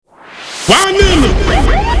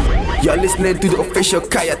You're listening to the official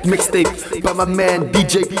Kayak Mixtape by my man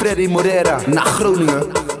DJ Freddy Moreira. Naar Groningen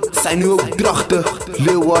zijn nu ook Drachten,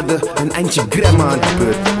 Leeuwarden en eindje Gremma aan de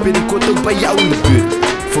beurt. Binnenkort ook bij jou in de buurt.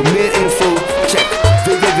 Voor meer info check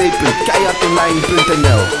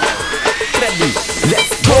www.kayatonline.nl. Freddy, let's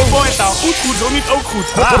go! Bombo en taal, goed, zo niet ook goed.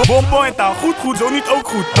 Bombo en taal, goed, zo niet ook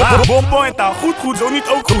goed. Bombo en taal, goed, zo niet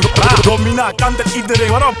ook goed. Domina, kan het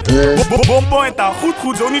iedereen, waarom? Bombo en taal, goed,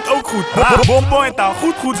 zo niet ook goed. Bombo en taal,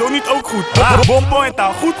 goed, zo niet ook goed. Bombo en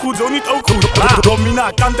taal, goed, zo niet ook goed.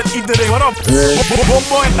 Domina, kan het iedereen, waarom?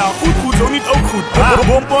 Bombo en taal, goed, zo niet ook goed.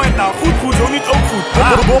 Bombo en taal, goed, zo niet ook goed.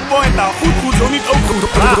 Bombo en taal, goed, zo niet ook goed.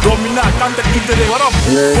 Domina, kan het iedereen, waarom?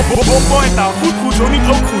 Bombo en taal, goed, zo niet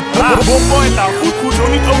ook goed. Bombo en taal, goed, zo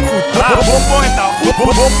niet ook goed. Bombo en taal,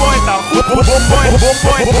 bombo en taal,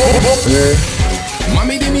 bombo en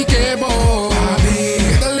Mami di mi quebo, papi,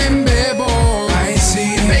 que lembebo. I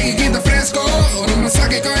see, baby, get the fresco. No me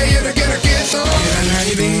saque caballero, quiero quieto.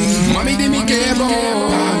 Mami di mi quebo,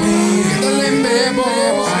 papi, que lembebo.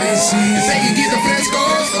 I see, baby, get the fresco.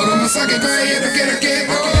 No me saque caballero, quiero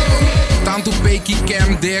quieto. Tanto Becky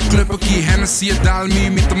Cam, de club aqui Hennessy e Dalmi,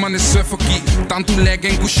 mita man is suffocki. Tanto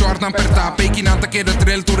legging ku short dan perta. Becky nanta keda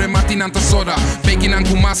trail tour mati nanta soda. Becky nan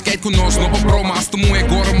ku mas kait ku nos no broma. As tu mu e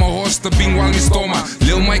gora ma hosta bing wal mi stoma.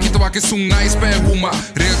 Lil Mike to wake sung nice pe huma.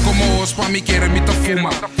 Real como os pa mi kere mita fuma.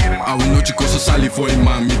 Awi noche cosa sali foi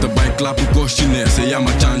man, mita bike clap cos chinês se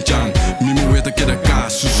llama Chan Chan. Mi mu weta keda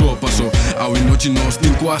kas su sopa so. Awi noche nos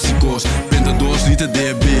tin quasi cos. Penta 2 liter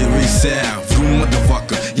de beer we serve. Vroom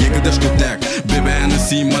motherfucker, jega discotheek. Bebe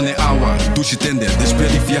Hennessy, mane awa. Douche tende,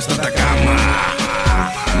 despeli fiesta da cama.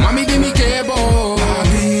 Mami di mi quebo,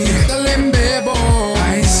 papi, que lembebo.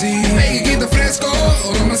 I see, baby, get the fresco.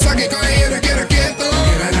 No me saque caballero, quiero quieto.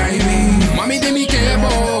 Mami di mi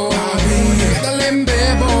quebo, papi, que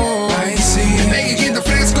lembebo. I see, baby, get the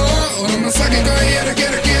fresco. No me saque caballero,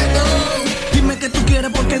 quiero quieto. Dime que tú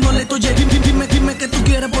quieres porque no le estoy llegando. Dime que tú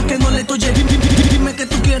quieres porque no le estoy llegando. Dime que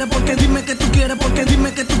tú quieres porque dime que tú quieres porque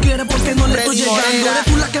dime que tú quieres porque no le estoy llegando. Eres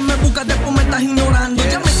tú la que me buscas, después me estás ignorando.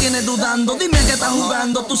 Ya me tienes dudando, dime que estás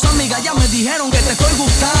jugando. Tus amigas ya me dijeron que te estoy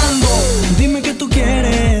gustando. Dime que tú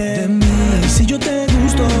quieres de mí, si yo te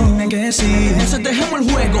gusto, dime que sí. Entonces dejemos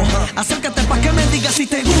el juego, acércate pa' que me digas si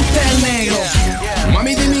te gusta el negro.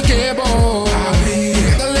 Mami di mi quebo, papi,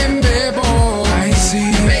 que lembebo. I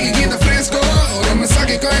see, baby, get the fresco. No me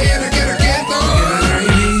saque caballero, quiero quieto.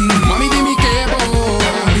 Mami di mi quebo,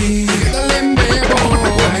 papi, que lembebo.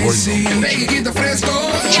 I see, baby, get the fresco.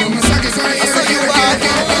 No me saque caballero, quiero quieto.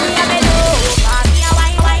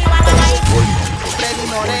 Freddy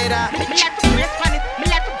Moreira.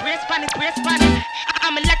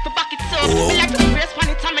 I'm like the bucket too. Me like the brace on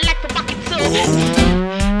it, I'm like the bucket too.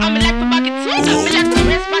 I'm like the bucket too. Me like the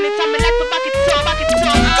brace on it, I'm like the bucket too. Bucket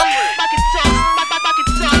too. Bucket too. Bucket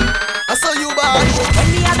too. I saw you bad. When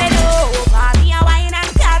me a bend over, me a wine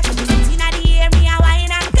and cut. Inna the air, me a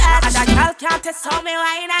wine and cut. And that girl can't test how me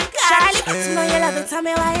wine and cut. Charlie, you know you love it, how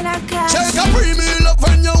me wine and cut. Shake a premium up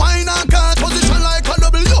when you wine and cut. Position like a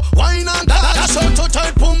W, wine and cut. That's out to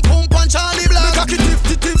tight, pum pum punch Charlie Black. Make a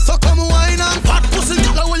tip, so come wine and cut. Pussy,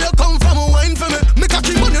 get where you come from, wine for me. Make a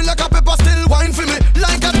keep on you like a pepper, still wine for me.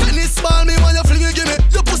 Like a tennis ball, me when you fling it, give me.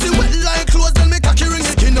 Your pussy wet like clothes, then make a key ring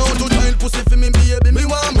it. Skin out to tight, pussy for me, baby, me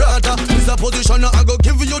want brother. This a position, I go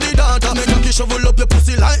give you the data. Make a key shovel up your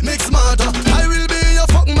pussy like mix smarter. I will be your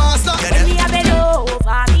fuck master. When me a bend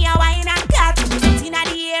over, me a wine and cut. Inna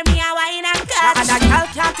the air, me a wine and cut. And that girl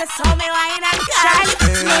can't test how me wine and cut. Charlie,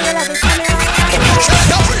 you know you love it, how me wine and cut.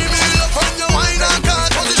 Shake a premium up when you wine and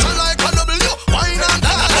cut. Position like a W, wine and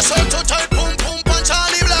cut. That's out to tight, pum pum punch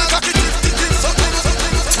Charlie Black. Cocky tip, so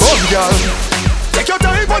come girl, take your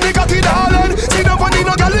time on the cocky, darling. See the bunny,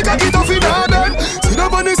 no girl, cocky tough in darling. See the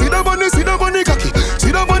bunny, see the bunny, see the bunny cocky.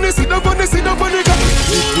 See the bunny, see the bunny, see the bunny cocky.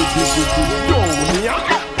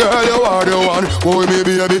 Girl, you are the one, oh me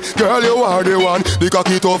baby. Girl, you are the one. The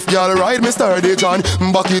cocky tough girl, ride me sturdy John.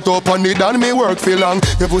 Back it up on the dan, me work for long.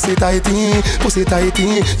 Your pussy tighty, pussy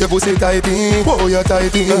tighty. Your pussy tighty, oh you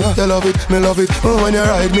tighty. You love it, me love it, oh when you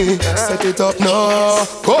ride me. Set it up now,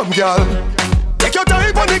 come girl. Take your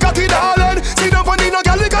time on the cocky, darling. See the bunny, no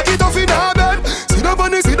girl, the cocky tough in her bed. See the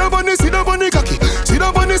bunny, see the bunny, see the bunny cocky. See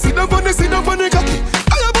the bunny, see the bunny, see the bunny cocky.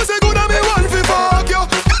 I your pussy good and me want fi fuck you.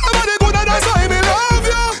 Your body good and that's why me love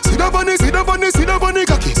you. See the bunny, see the bunny, see the bunny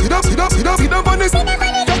cocky. See the bunny, see the bunny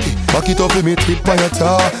cocky. Back it up with me tip on your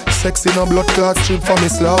top. sexy, no blood clot strip for me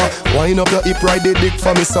slaw. Wind up your hip, ride the dick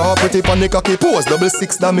for me saw. Pretty pon the cocky pose,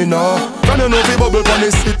 6 that me know. Can you know fi bubble pon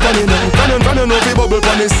the sit pon it now? Can you know fi bubble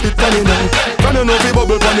pon the sit pon it now? Can you know fi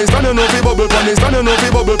bubble pon this? Can you know fi bubble pon this? Can you know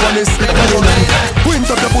fi bubble pon this? Sit pon it now. Wind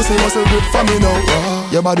up your pussy muscle grip for me now.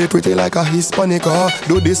 Your body pretty like a Hispanic.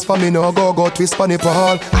 Do this for me now, go twist pon the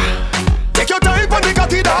pole. Take your time pon the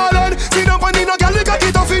cocky, darling. Sit down pon the no girl, the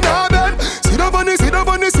cocky tough in her bed. Sit down pon the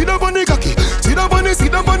cocky. Sit down pon the cocky.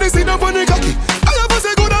 I have a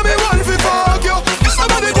say good and me want fi fuck you.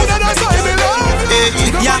 Somebody good and that's why me love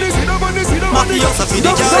you. Sit down pon the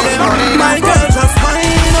girl. My girl just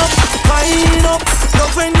wind up.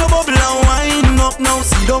 Love when you bubble and wind up. Now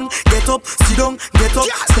sit down, get up.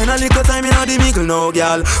 Spend a little time in the middle now,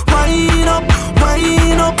 girl. Wind up.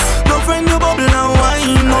 Love when you bubble and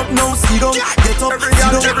wind up. Now sit down, get up.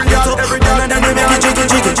 And then make it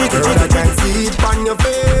jiggle. I can see it on your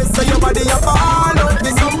face, so your body a fall out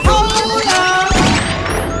with some food.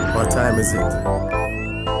 What time is it?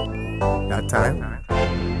 That time?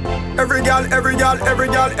 Every girl.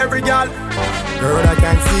 Girl, I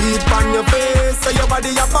can see it on your face, so your body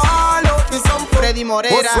a fall out with some food. Freddy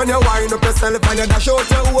Moreira. But when you wind up yourself and you dash out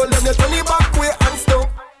your hole, then you turn it back way and stop.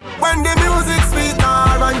 When the music sweet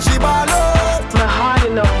and she ball up, my heart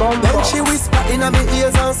in a bumper. then she whisper in my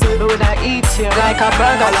ears and say, would I eat you like a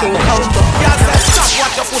Burger King combo? Girl say stop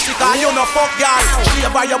watch your pussy cause you no fuck girl. Shave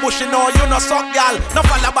your bushy no you no suck girl. No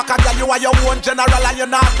follow back a girl you are your own general and you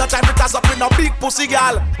not have no time to toss up in no big pussy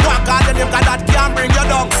girl. Walk on your name cause that can bring you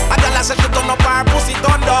down. A girl a say she turn up her pussy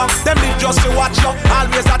turn down. Them live just to watch you,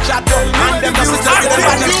 always a chat down. And them just sit down with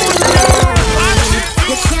them.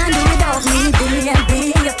 You can't do without me,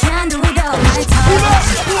 baby. You can't do without my touch.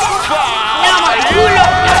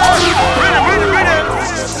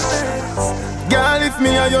 girl, if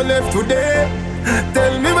me and you left today,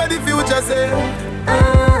 tell me where the future say.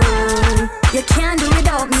 You can't do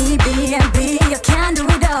without me, baby. You can't do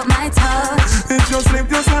without my touch. It just slip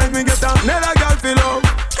just like me get another girl feel up.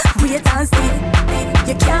 Wait and see.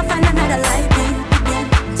 You can't find another like me.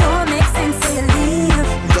 Don't make sense till you leave.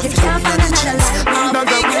 You can't find another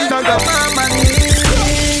like me.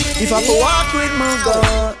 If I could walk with my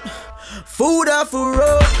God, food off a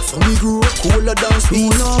road. So me grew up cooler down. We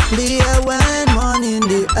no play when man in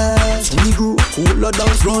the air. So me grew up cooler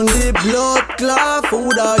down. Run the blood clot,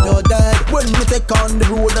 food are your dead. When me take on the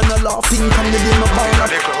road and a laughing, come the game of ball.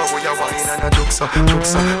 They go with your wine and a juksa.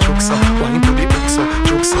 Wine to the juksa.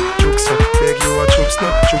 Beg you a juksa.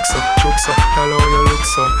 Hello you look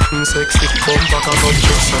so sexy. Come back and go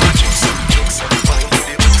juksa. Wine to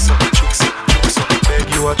the juksa. Beg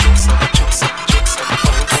you a juksa.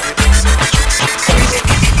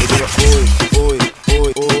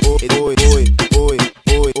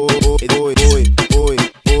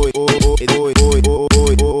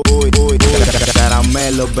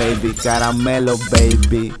 Caramelo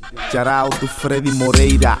baby. Shout out to Freddy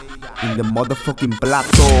Moreira in the motherfucking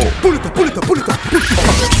plato. Pull it.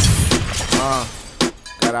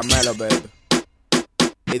 Caramelo baby.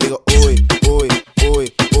 Y digo uy.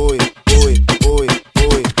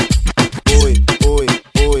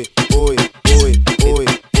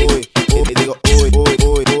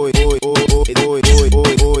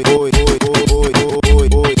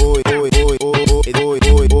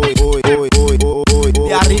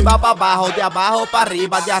 De abajo para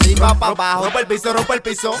arriba, de arriba para abajo. Rompe el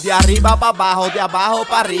piso. De arriba para abajo, de abajo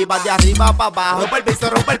para arriba, de arriba para abajo. Rompe el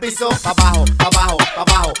piso. Pa' abajo. Rompe el piso. Pa'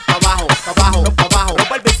 abajo.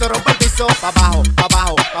 Rompe el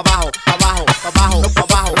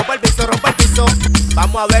piso.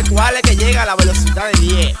 Vamos a ver cuál es que llega a la velocidad de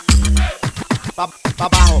 10. Pa'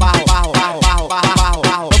 abajo.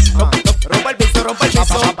 Rompe el piso.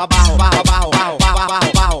 Pa' abajo.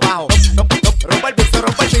 Rompe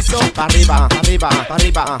el piso, pa' arriba. Rompe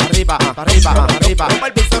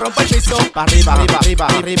el piso,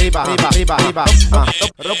 pa' arriba.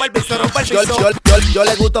 Rompe el piso. Yo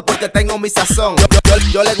le gusto porque tengo mi sazón.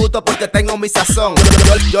 Yo le gusto porque tengo mi sazón.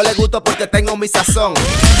 Yo le gusto porque tengo mi sazón.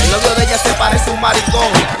 El novio de ella se parece un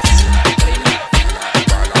maricón.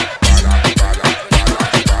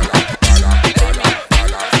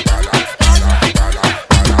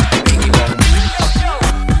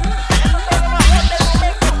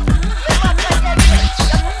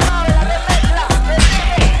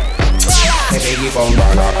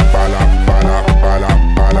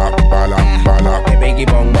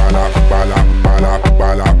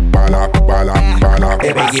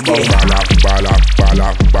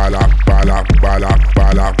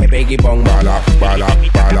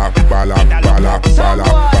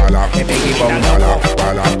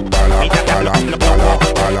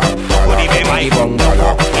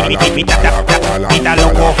 Mita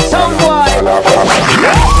loco.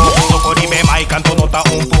 Loco dime mai canto nota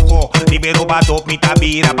un poco. Libero bato mita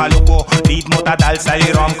bira pa loco. Ritmo ta dalsa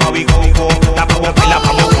e rom kawi coco. Tapa bopila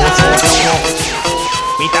pa loco.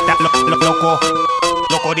 Mita loco.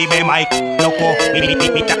 Loco dime mai loco.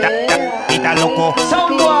 Mita loco.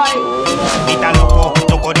 Mita loco.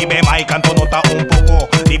 Loco dime mai canto nota un poco.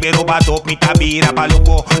 Libero bato mita bira pa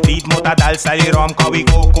loco. Ritmo ta dalsa e rom kawi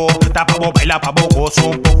coco. Tapa bopila pa bocoso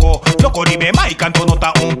un poco. Loco dime mai canto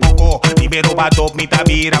nota un poco. Libero bato mita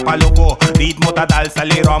bira pa loco. Ritmo ta dalsa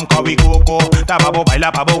e rom kawi coco. Tapa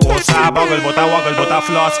bopila pa bocosa. Boggle bota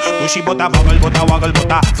floss. Tushi bota boggle bota waggle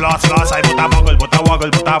bota floss floss. I bota boggle bota waggle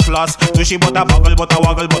bota floss. Tushi bota boggle bota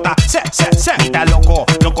waggle bota. Se. Mita loco.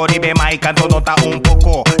 Loco dime mai canto nota un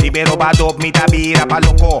poco. Libero bato mita bira pa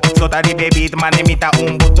loco. Flota di beat mane mita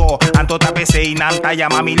un boto. Anto tapese inanta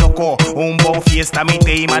llama mi loco. Un bon fiesta mi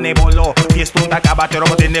te mane bolo. Fiesta un takabate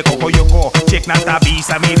roboten de coco yoko. Check nanta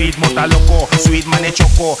bisa mi ritmo ta loco. Sweet mane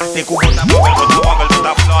choco. Te kubota boggle bota waggle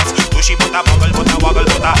bota floss. Tushi bota boggle bota waggle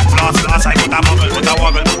bota floss floss. I bota boggle bota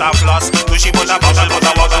waggle bota floss. Tushi bota boggle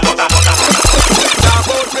bota waggle bota bota. Talk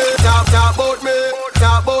about me, talk about me,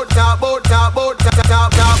 talk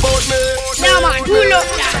about me. Yeah, man, who love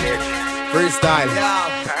that? Freestyle,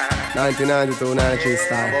 1992, 93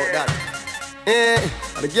 style.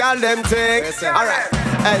 The girl them take. Alright,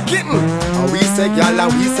 hey kitten. And we say gyal,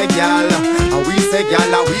 and we say gyal, and we say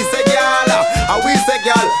gyal, and we say gyal, and we say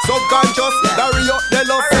gyal. Subconscious, the Rio, they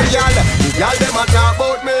love say gyal. The gyal them a talk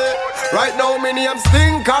about me. Right now me name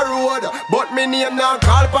Stinker Road, but me name now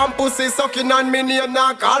call pan pussy sucking, and me name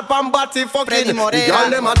now call pan body fucking. Freddy Moreira. The gyal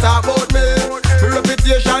them a talk about me. Me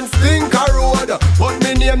reputation Stinker Road, but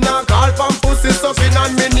me name now call pan pussy sucking,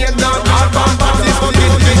 and me name now call pan body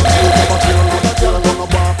fucking.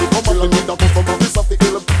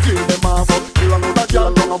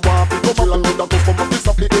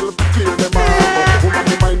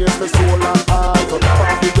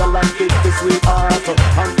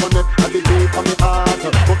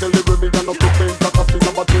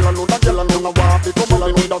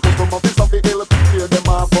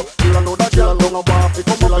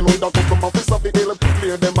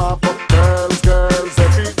 Girls,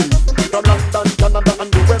 everything from London, Canada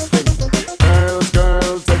and USA.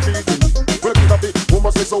 Girls, everything.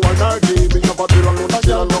 Woman say so on her game. Me have a deal and know that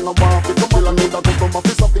girl long and want it. Come on, need a come from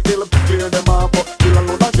office of the hill. Clear them off. Deal and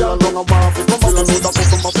know that girl long and want it. Come on, need a come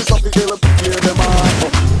from office of the hill. Clear them off.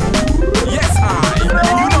 Yes, you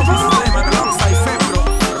know this is them and alongside Febro.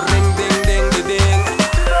 Ring, ding, ding, ding, ding.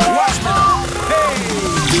 Watch me now. Hey.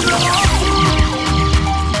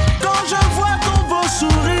 Quand je vois ton beau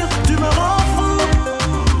sourire, tu me rends fou.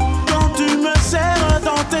 Quand tu me serres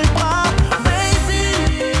dans tes bras, baby,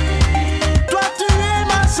 toi tu es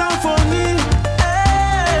ma symphonie.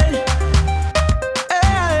 Hey,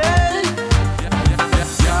 hey.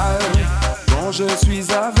 Quand je suis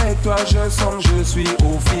avec toi, je sens que je suis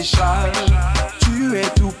official. Tu es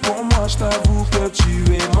tout pour moi, je t'avoue que tu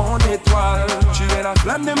es mon étoile. Tu es la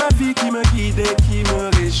flamme de ma vie qui me guide et qui me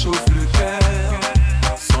réchauffe le cœur.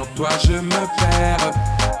 Sans toi je me perds,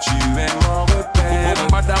 tu es mon repère.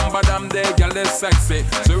 Badam, they girl they sexy.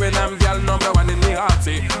 Suriname girl number one in the heart.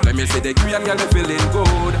 Let me say the Korean girl they feeling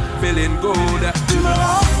good. Tu me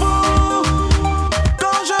rends fou.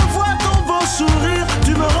 Quand je vois ton beau sourire,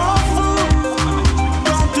 tu me rends fou.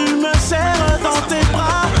 Quand tu me serres dans tes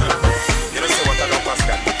bras, You don't say what I don't pass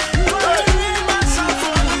that. toi tu es ma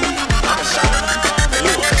symphonie.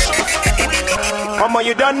 Mama,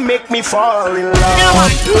 you done make me fall in Yeah, love.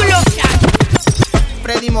 man, who love that?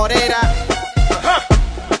 Freddy Moreira.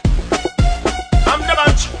 I'm the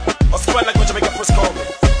bunch. What's going like when Jamaica first call me?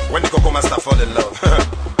 When the Coco Master fall in love.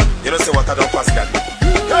 You don't say what I don't pass that.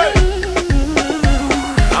 Hey.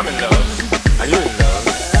 I'm in love. Are you in love?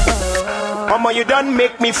 Mama, you done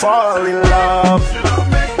make me fall in love.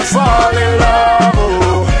 Fall in love,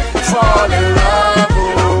 oh. Fall in love,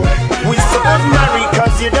 oh. We supposed marry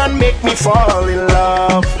cause you done make me fall in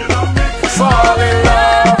love. Fall in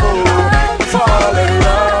love, oh. Fall in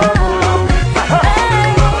love,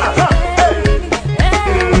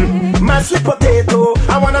 oh. My sweet potato,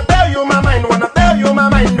 I wanna tell you my mind,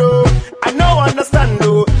 oh. I know, understand,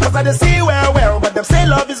 oh. Cause I just see well, but them say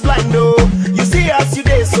love is blind, oh. You see as you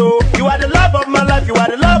day, so you are the love of my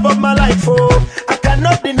life, oh. I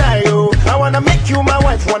cannot deny, oh. I wanna make you my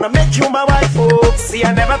wife, oh. See,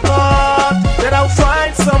 I never thought that I would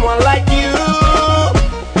find someone like you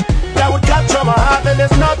that would capture my heart, and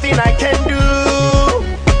there's nothing I can do.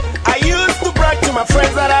 I used to brag to my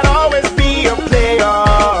friends that I'd always be a player,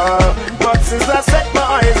 but since I set my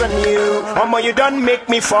eyes on you, mama, you done make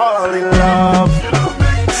me fall in love.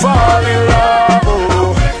 fall in love,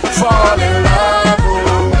 oh, fall in love,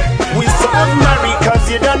 oh. We so married cause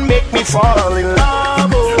you done make me fall in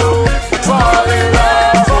love, oh, fall in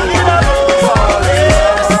love, fall in love, fall in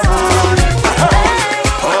love, oh.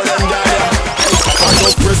 All them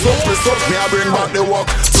guys, press up, me I bring back the walk.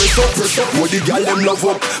 Press up, what the girl them love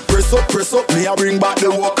up. Press up, me I bring back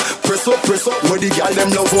the walk. Press up, what the girl them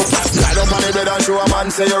love up. Slide up on the bed and show a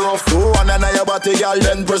man say you're rough too. And then I body girl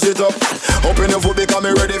then press it up. Open the foot because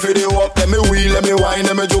me ready for the walk. Let me wheel, let me whine,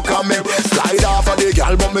 let me juke and me slide off of the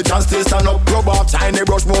girl but me chance still stand up. Rub off tiny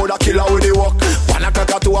brush mode a killer with the walk. 1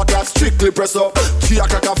 o'clock, 2 o'clock, strictly press up. 3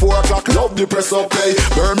 o'clock, 4 o'clock, love the press up. Hey,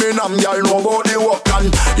 Birmingham girl know about the walk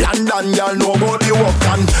and London girl know about the walk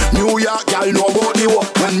and New York girl know about the walk.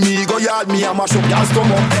 When me go yard, me a mash up girls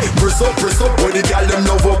come up. Press up, what the girl them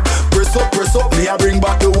love up. Press up, me a bring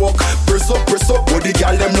back the walk. Press up, what the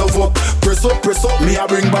girl them love up. Press up, me a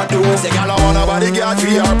bring back the walk. Say girl I want nobody get for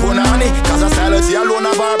your punani, cause I style it alone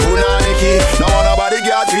of our punani key. No want nobody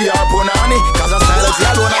get for your punani, cause I style it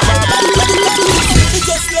alone of our punani. We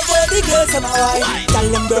just love all the girls on my wine. Tell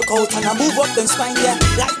them broke out and I move up them spine, yeah.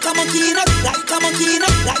 Like a monkey nut, like a monkey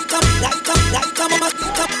nut, like a monkey nut.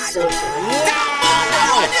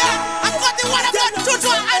 I got the one about Tutu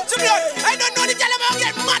and Junior. I don't know the girl about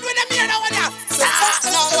get mad when them here now and yeah. Start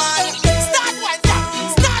one, yeah. Start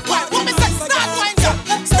one. What me say? Start one, yeah.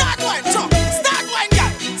 Start one, yeah.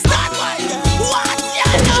 Start one. What,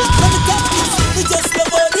 yeah. We just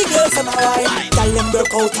love all the girls on my wine. Tell them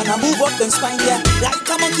broke out and I move up them spine, yeah. Like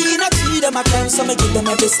a monkey nut, see them a climb, so me give them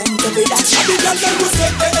every cent every day. And the girl them will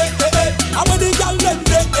say, and when the girl them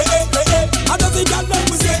say, and the girl them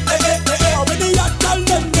will say, and when the hot girl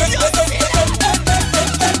them say,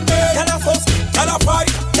 can I fuss, can I fight?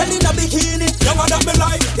 Tell in a bikini, you want me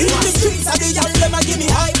like. In the streets, and the girl them a give me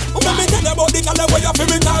hype. When me tell about the girl where you feel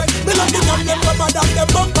me tight. Me love the girl them rubber than them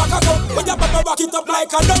bump back a cup. When you better rock it up like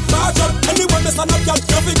a dumb marshal. Anyway me stand up, girl,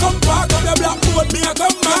 you fi come back up. Your black boat, me a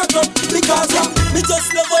come back up. Because yeah, me just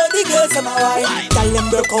love all the girls on my wine. Tell them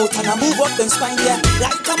broke out and I move up them spine, yeah.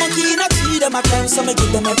 Like a monkey nut, see them a climb, so me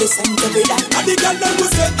give them every cent every day. And the girl them will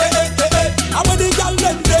say, and when the girl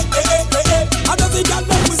them say, and the girl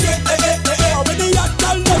them will say, and when the hot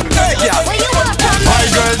girl them say, my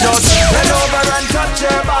girl just bend over and touch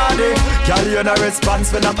your body. Girl, you no response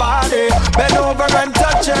for nobody. Bend over and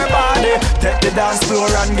touch your body. Take the dance floor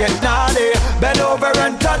and get naughty. Bend over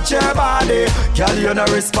and touch your body. Girl, you no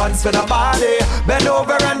response for nobody. Bend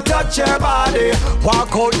over and touch your body.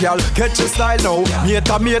 Walk out, girl, get your style now. Mate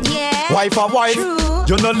a mate, wife a wife.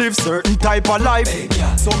 You no live certain type of life.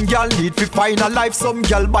 Some girl need to find a life. Some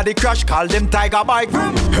girl body crash, call them tiger bike.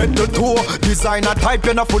 Head to toe, designer type.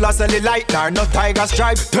 You no full of cellulite, nor no tiger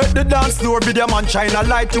stripe. Take the dance floor, video man shine a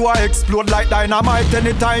light. You a explode like dynamite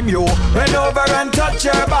anytime you bend over and touch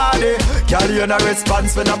your body. Girl, you no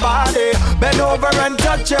response for nobody. Bend over and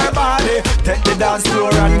touch your body. Take the dance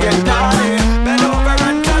floor and get naughty. Bend over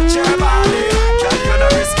and touch your body. Girl, you no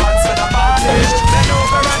response for nobody. Bend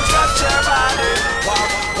over and touch your body. Walk.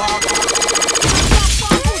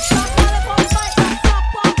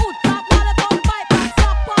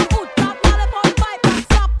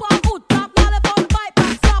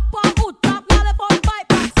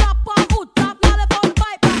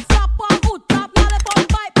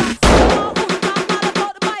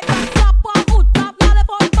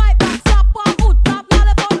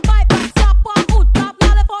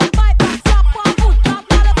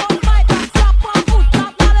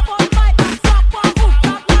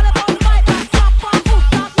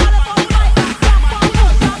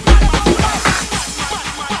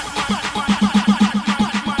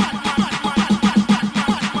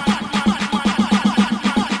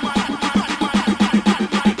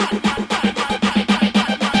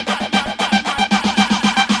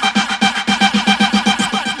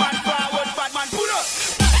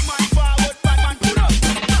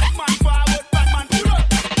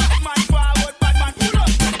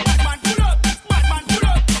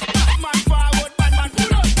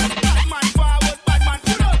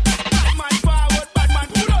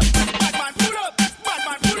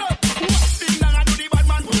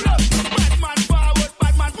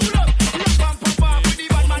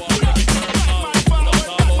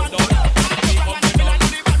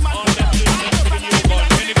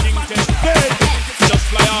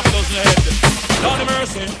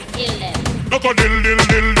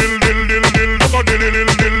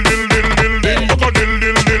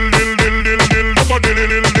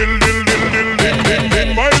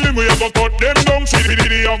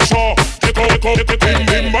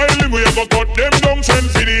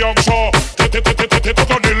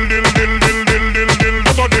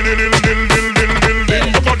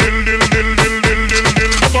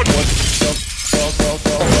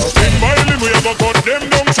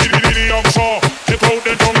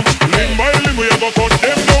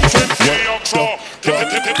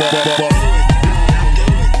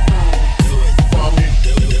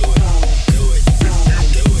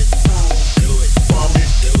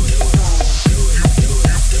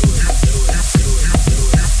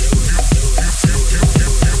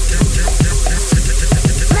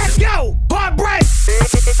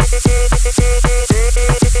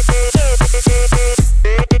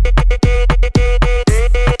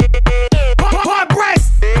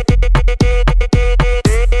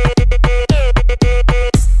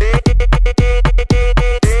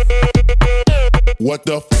 What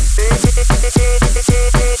the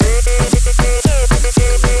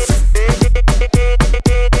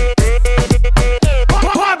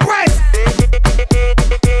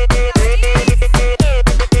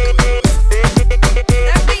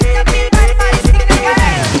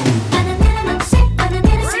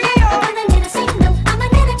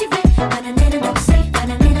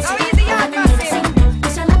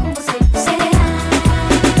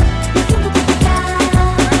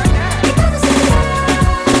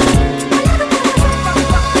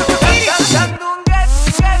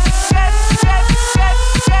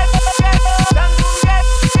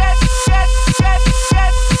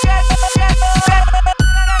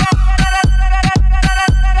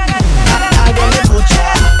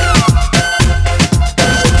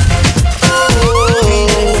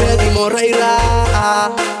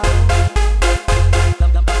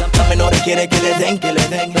quiere que le den, que le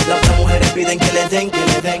den. Las mujeres piden que le den, que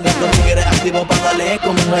le den. Los tigres activos para darle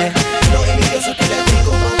como es. Los envidiosos que le den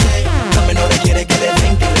como es. Las menores quieren que le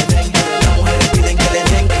den, que le den. Las mujeres piden que le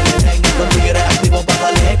den, que le den. Los tigres activos para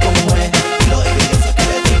darle como es. Los envidiosos que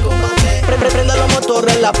le den como es. Prende los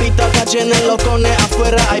motores, la pista está llena de locones.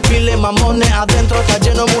 Afuera hay piles mamones, adentro está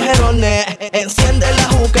lleno de mujerones. Enciende la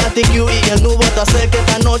juca, TQ y el nubo está cerca.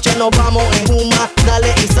 Esta noche nos vamos en Juma.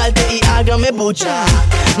 Dale y salte y hágame bucha.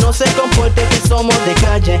 No se comporte que somos de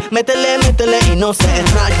calle. Métele, métele y no se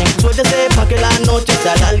rayen. Suéltese pa' que la noche se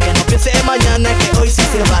alargue. No piense mañana que hoy sí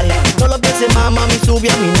se vale. No lo piense mamá, mi sube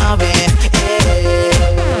a mi nave.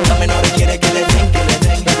 Las menores quieren que le den, que le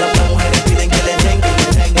den. Las mujeres piden que le den, que le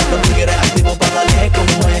den. Los tigres activos para darle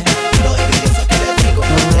como es. Los envidiosos que le den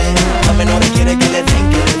como es. Las menores quieren que le den,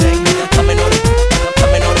 que le den. Las menores piden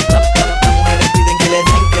que le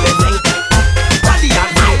den, que le den.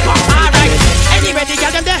 Ready,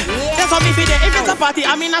 girl, them there. That's how me feel it. If it's a party,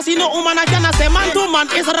 I mean I see no woman I cannot say man to man.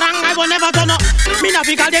 It's wrong, I will never turn up. Me not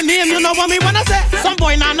fi call them name, you know what me wanna say. Some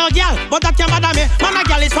boy nah no girl, but that can't bother me. Man a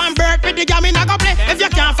girl is from birth, pretty girl me nah go play. If you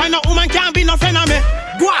can't find a woman, can't be no friend of me.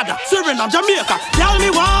 Guada, Suriname, Jamaica. Girl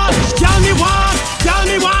me want, girl me want, girl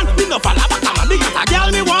me want. Me no fall back, I'm a big atta.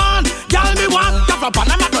 Girl me want, girl me want. Come from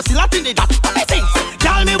Panama, Brazil, Trinidad. What they think?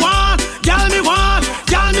 Girl me want, girl me want,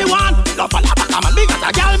 girl me want. No fall back, I'm a big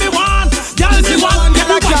atta. Girl me want.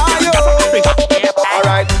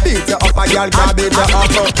 Alright, beat you up, a girl can't beat you up.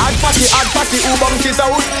 Hot party, who bump it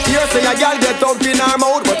out? Here say a girl get up in her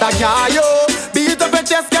mouth, but I can't you. Beat up your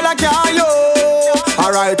chest, girl, I can't you.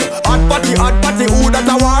 Alright, hot party, who that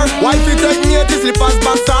a war? Wife you take me to slippers,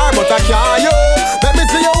 bastard, but I can't you. Let me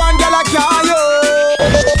see you one, girl, I can't you.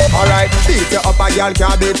 Alright, beat you up, a girl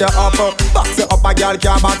can't beat you up. Box you up, a girl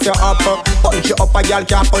can't box you up. Punch you up, a girl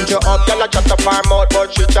can't punch you up. Girl, I chat up her mouth,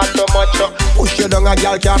 but she chat too much. Push you down, a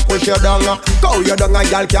girl can't push you down. Cow you down, a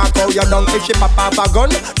girl can't cow you down. If she pop off a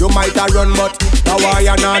gun, you might a run, but now why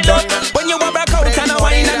you not done? When you a break out and a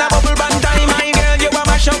wine and a bubble band time, my girl, you a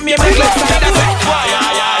mash up me back left side of it.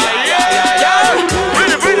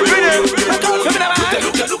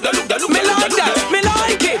 Me like that, me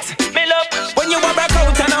like it. Me love when you a break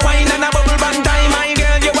out and a wine and a bubble band time, my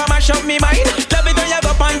girl, you a mash up me mind. Love it when you go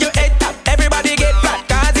on your head top, everybody get flat,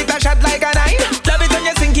 cause it a shot like a nine. Love it when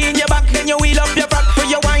you sink in your back, then you wheel up your frack, for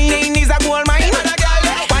your whining is a gold mine.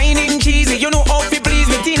 Whining cheesy, you know how to please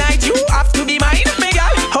me tonight, you have to be mine. Me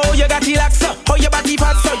girl, how you got relax, how your body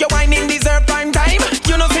fat, so your whining deserve prime time.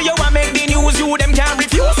 You know say you want make the news, you them can't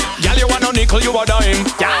refuse. Girl, you want no nickel, you a dime.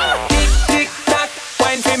 Tick, tick, tack,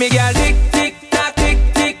 wine for me girl, tick, tick, tack, tick,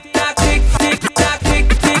 tick, tack, tick, tick, tack, tick,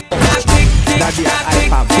 tick, tack, tick, tick, tack, tick.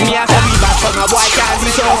 Me a say we back from a boy can't be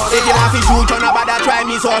sus. If you have to shoot on a bad, try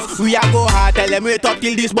me sauce. We a go hard, tell them wait up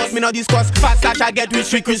till this bus, me no discuss. Fast cash I get with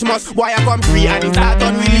free Christmas. Boy I come free and it start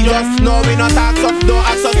on religious. No we not act up, don't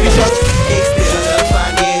act suspicious. It's still the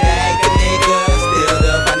funny rag, the niggas, still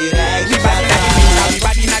the funny rag. We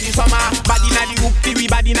bad inna the summer, bad inna the hook, we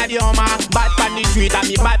bad inna the Hummer. Bad pan the street and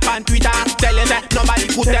me bad pan Twitter. Tell you that nobody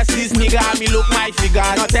could test this nigga. Me look my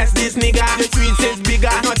figure, no test this nigga. The street says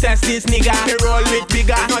bigger, no test this nigga. He roll with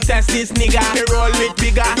bigger, no test this nigga. He roll with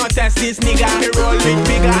bigger, no test this nigga. He roll with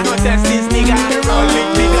bigger, no test this nigga. He roll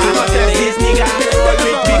with bigger, no test this nigga. He roll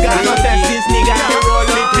with bigger, no test this nigga. He roll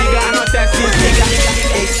with bigger, no test this nigga.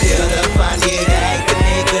 It's still the funny rag, the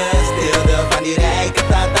niggas, still the funny rag,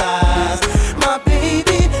 tatas. My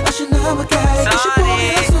baby, I should know a guy. I should be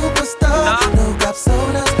a superstar. No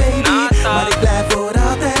capsonas, baby. Mighty glad for all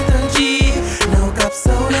that energy. No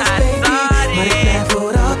capsonas, baby. Mighty glad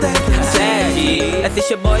for all that energy. Het is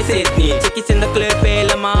je boy Sydney. Chickies in de club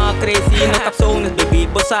helemaal crazy. No capsones, baby,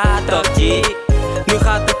 bossa top G. Nu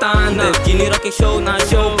gaat het aan de G. Nu rock ik show na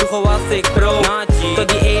show. Vroeger was ik pro. Tot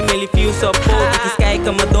die 1 milli views support. Tikkies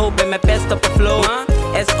kijken me dood, ben mijn best op de flow.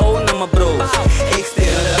 SO naar mijn bros. Ik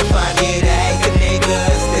stilde van die rijke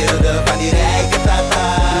niggas, stilde van die rijke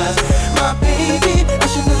tata's. Maar baby,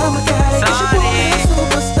 als je naar me kijkt, is je boy een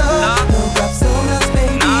superstar. No capsules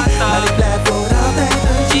baby, maar ik blijf voor altijd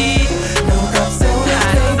een G. No capsules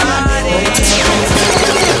baby.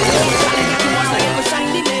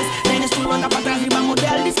 Tienes tu banda para atrás y vamos de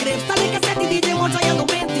al discreto. Dale que se te DJ monta y ando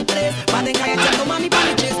 23. Va de calle echando mami para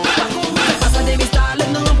el chest. Te pasa de vista al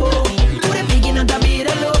nombo. Tú eres big y nada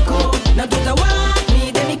mira loco. No tú te want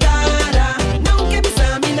me de mi cara. No que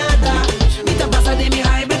pisa mi nada. Mi te pasa de mi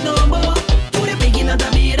hybrid nombo. Tú eres big y nada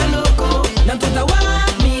mira loco. No tú te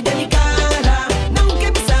want me de mi cara. No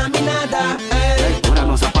que pisa mi nada. Ahora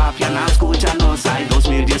nos apapia, na escúchanos. Hay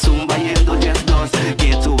 2010 yendo 10-2.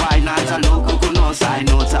 Que tu vaina está loco con nos. Hay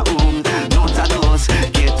nota 1, nota 2.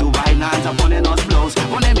 Que tu vaina está pone nos blows.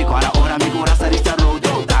 Pone mi cara ahora mi corazón está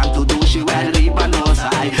roto. Tanto douche y arriba nos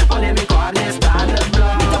hay. Pone mi cara está en el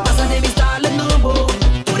blow. Mi te pasa de vista al nombo.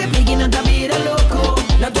 Tú eres big y nada mira loco.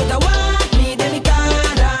 No tú te want me de mi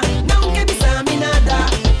cara. No que pisa mi nada.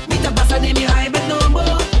 Mi te pasa de mi hybrid nombo.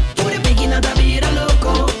 Tú eres big y nada mira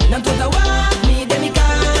loco. No tú te want me de mi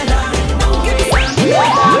cara. No que pisa mi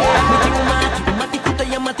nada. Mi tengo mati te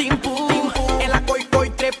llama Timpu. En la coi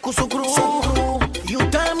trep con su crew. Y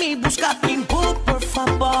usted me busca Timpu, por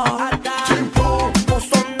favor. Timpu, vos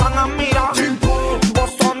andan a mirar. Timpu,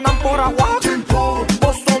 vos andan por agua. Timpu,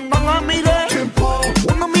 vos andan a mirar. Timpu,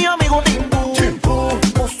 uno de mis amigos Timpu. Timpu,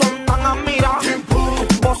 vos andan a mirar. Timpu,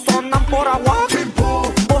 vos andan por agua.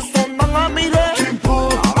 Timpu, vos andan a mirar. Timpu,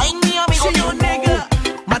 Ay, mi amigo nega.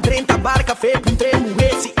 Mas 30 barca fe com 3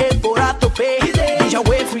 mulheres se é por a tope. E já o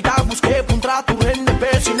frita busquei um trato rende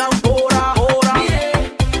se não por a hora.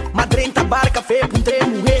 Mas 30 barca fe com 3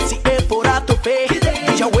 mulheres se é por a tope.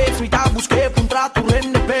 E já o frita busquei um trato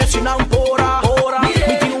rende se não por a hora.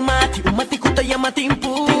 Me tem um mate cuta llama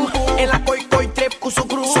Timpu. Ela coi trep com su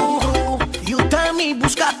crew. E o Tami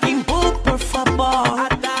busca Timpu, por favor.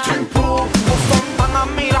 Timpu, vos andan a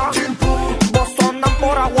mirar. Timpu, vos andan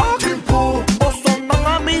por agua. Timpu, vos andan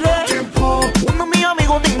a mirar. Timpu, uno de mis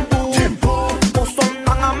amigos Timpu. Timpu, vos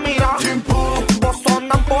andan a mirar. Timpu, vos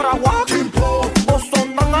andan por agua. Timpu, vos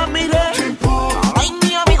andan a mirar. Timpu, ay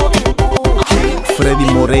mi amigo Timpu. Freddy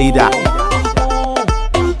Moreira.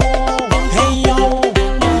 Hey yo,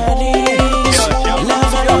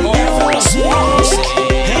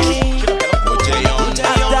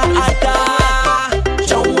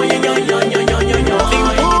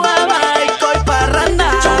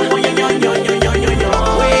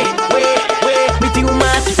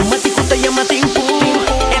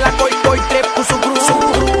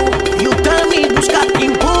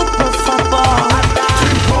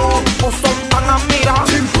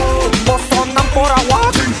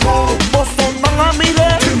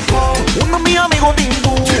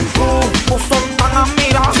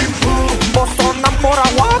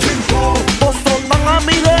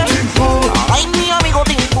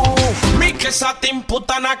 esa te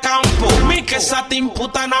imputa na campo, mi que esa te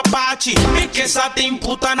imputa na Pachi, mi que esa te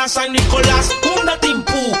imputa na San Nicolás, munda te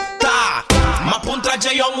imputa, ma punta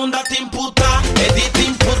J.O. munda te imputa, Edi te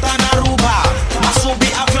imputa na Aruba, ma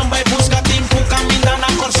subi avião vai buscar te impu, caminha na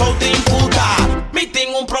Corso te imputa, mi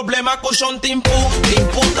tenho um problema com chão te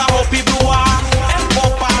imputa hopi brua, é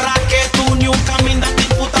bom para que tu new caminha te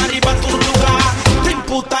imputa arriba tu lugar, te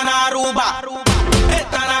imputa na Aruba,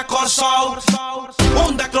 eta na Corso.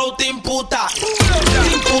 Onda crow te imputa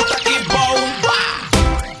que bom.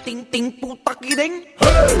 Ting puta que den.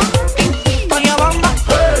 Ting puta ya bamba.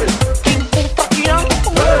 Ting puta que dan.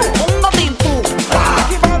 Onda timpu.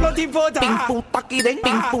 Que bamba timputa. Ting puta que den.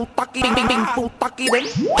 Ting puta que den. Ting puta que den.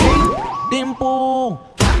 Timpu.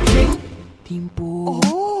 Timpu.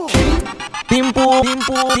 Timpu.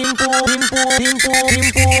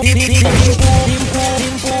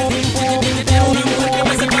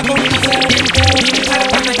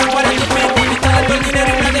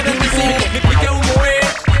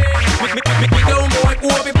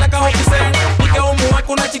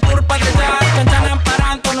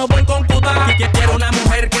 Quiero una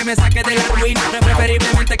mujer que me saque de la ruina,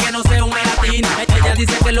 preferiblemente que no sea una latina. Ella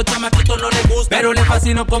dice que los chamaquitos no le gustan, pero le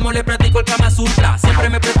fascino como le practico el Kama Sutra. Siempre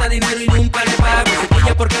me presta dinero y nunca le pago. Se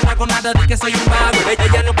quilla porque no hago nada de que soy un vago.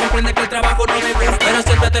 Ella no comprende que el trabajo no me gusta, pero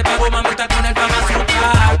siempre te pago, mamita, con el Kama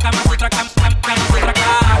Sutra. Kama Sutra, Kama Sutra,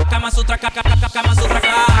 Kama Sutra, Kama Sutra, Kama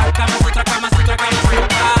Sutra, Kama Sutra, Kama Sutra,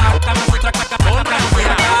 Kama Sutra, Kama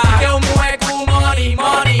Sutra. Que un mueco, money.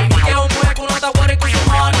 Que un mueco no está worried con su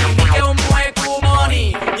money. Que un mueco,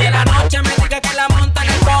 money. Y en la noche me diga que la monta en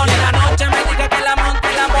el pony. En la noche me diga que la monta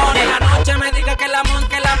en la pony. En la noche me diga que la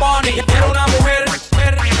monta en la pony.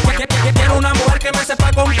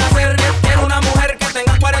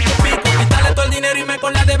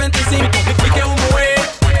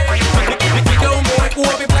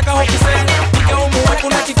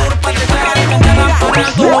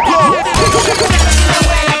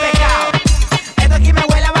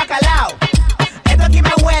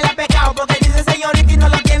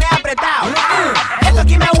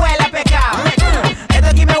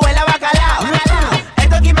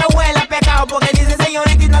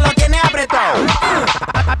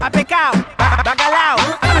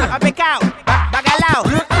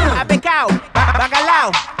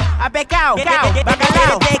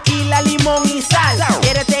 bacalao. Quiere tequila, limón y sal.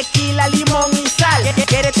 Quiere tequila, limón y sal.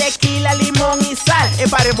 Quiere tequila, limón y sal.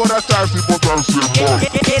 Para emborracharse y botarse mal.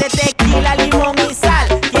 Quiere tequila, limón y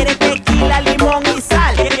sal. Quiere tequila, limón y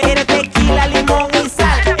sal. Quiere tequila, limón y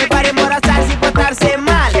sal. Para emborracharse y botarse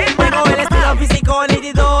mal. Tengo el estilo físico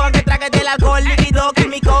nítido, aunque trague del alcohol líquido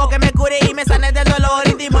químico que me cure y me sane del dolor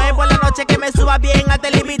íntimo. Y por la noche que me suba bien hasta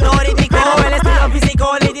el inhibidor índico. Tengo el estilo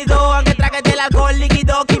físico nítido, aunque trague del alcohol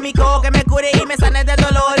líquido químico que me cure y me sane del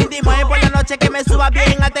dolor íntimo. Y por la noche que me suba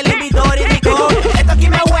bien hasta el inhibidor índico. Esto aquí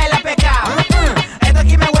me huele a pecado. Esto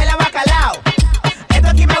aquí me huele a bacalao. Esto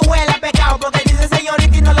aquí me huele a pecado porque dice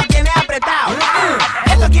señorita y no lo tiene apretado.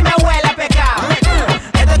 Esto aquí me huele a pecado.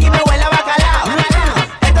 Esto aquí me huele a bacalao.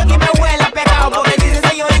 Esto aquí me huele a pecado porque dice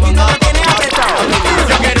señorita y no lo tiene apretado.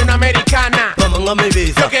 Yo quiero una americana. Vamos a mi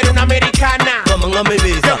visa. Yo quiero una americana. Vamos a mi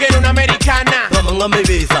visa. Yo quiero una americana. Vamos a mi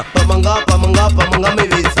visa. Vamos a mi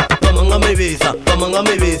visa. Vamos a mi visa. Vamos a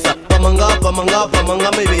mi visa. Vamos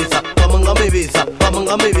a mi visa. Vamos a mi visa. Vamos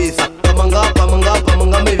a mi visa.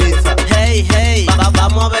 Vamos a mi visa. Hey, hey,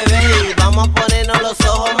 vamos a beber, vamos a ponernos los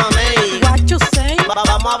ojos, mamey. What you say?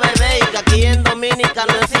 Vamos a beber, que aquí en Dominica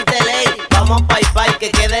no existe ley. Vamos pa' y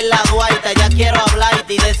que quede en la guaita. Ya quiero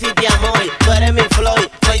hablarte y decirte amor. Tú eres mi Floyd,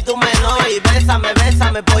 soy tu menor. Y bésame,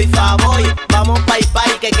 por favor. Vamos pa' y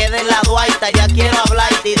que quede en la guaita. Ya quiero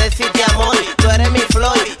hablarte y decirte amor. Tú eres mi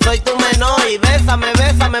Floyd, soy tu menor. Y bésame,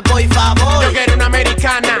 por favor. Yo quiero una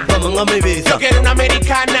americana. Vamos a mi visa. Yo quiero una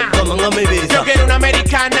americana. Vamos a mi visa. Yo quiero una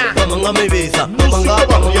americana. Vamos a mi visa. Vamos a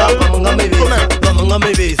mi visa. Vamos a mi visa. Vamos a mi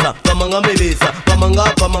visa.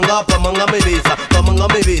 Vamos a mi visa. Vamos a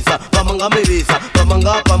mi visa. Vamos a mi visa.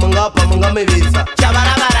 Vamos a mi visa.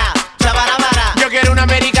 Chabarabara. Yo quiero una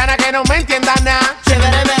americana que no me entienda nada.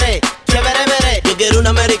 Chévere. Yo quiero una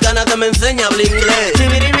americana que me enseñe a hablar inglés.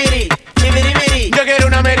 Chibiribiri. Yo quiero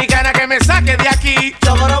una americana que me saque de aquí.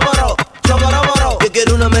 Choboroboro. Yo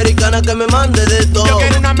quiero una americana que me mande de todo. Yo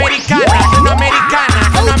quiero una americana.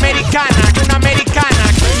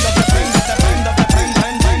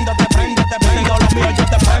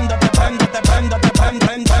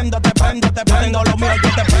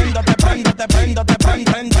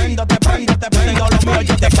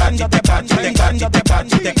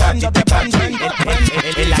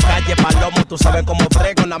 En la calle Palomo, tú sabes cómo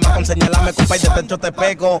frego. Nada más con señalarme, compa, y de techo te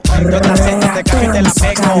pego. Yo te acecho, te cago y te la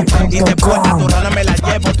pego. Y después a tu rana me la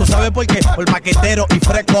llevo. ¿Tú sabes por qué? Por maquetero y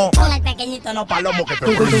fresco. Con el pequeñito no Palomo que ¿Tú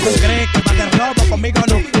crees que vas de robo conmigo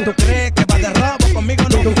no? ¿Tú crees que vas de robo conmigo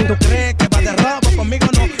no? ¿Tú crees que vas de robo conmigo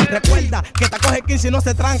no? Recuerda que te coge 15 y no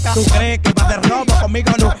se tranca. ¿Tú crees que vas de robo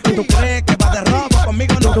conmigo no? ¿Tú crees que vas de robo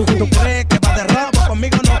conmigo no? ¿Tú crees que vas de robo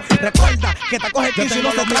conmigo no? Recuerda que te coge 15 y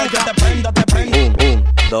no se tranca. Yo te prendo. 1,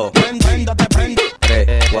 2, 3,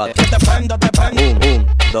 4. Te prendo. 1,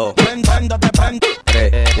 2,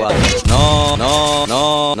 3, 4. No.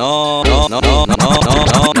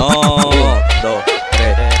 2,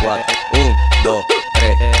 3, 4. 1, 2,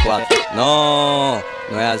 3, 4.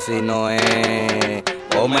 No es así, no es.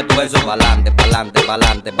 Ponme tu eso pa'lante. Ponme tu eso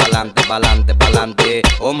pa'lante.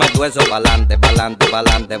 Ponme tu eso pa'lante. Ponme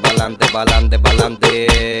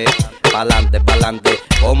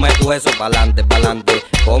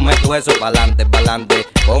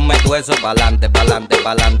tu eso pa'lante.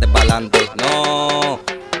 No.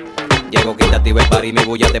 Llego, quítate y ve el party, mi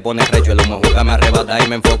bulla te pone recho. El humo juega, me arrebata y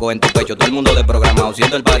me enfoco en tu pecho. Todo el mundo desprogramado,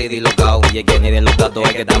 siento el party dislocado. Y es que ni de los datos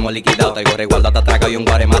es que estamos liquidados. Traigo resguardo hasta atraca y un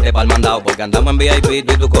guaremate pa'l mandado. Porque andamos en VIP, tú y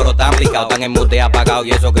tu coro tan picado. Tan en mute apagado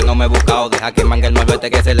y eso que no me he buscado. Deja que mangue el 9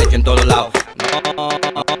 que se le eche en todos lados. No.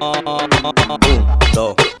 1,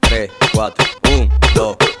 2, 3, 4. 1,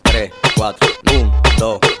 2, 3, 4. 1,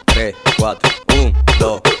 2, 3, 4. 1,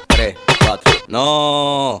 2, 3, 4.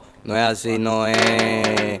 No es así, no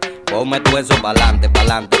es. Ponme tu eso pa'lante.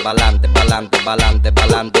 Ponme tu eso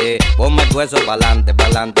pa'lante. Ponme tu eso pa'lante.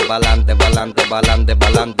 Ponme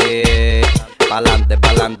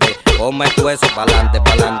tu eso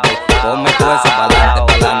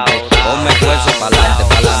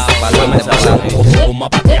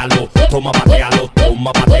pa'lante. Toma patealo,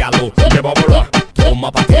 lleva a volar.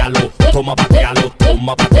 Toma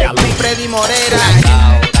patealo. Freddy Moreira.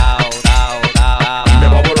 Me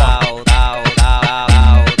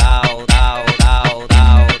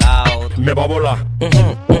va a volar.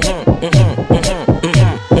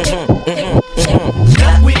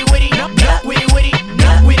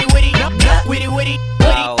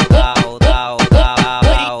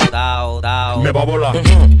 Me va a volar.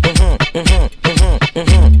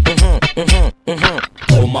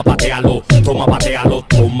 Toma toma patealo, toma patealo,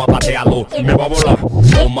 toma patealo, me va a volar.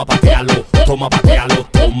 Toma patealo, toma patealo,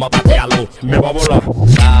 toma patealo, me va a volar.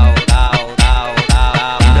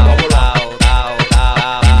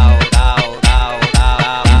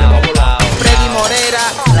 Freddy Moreira.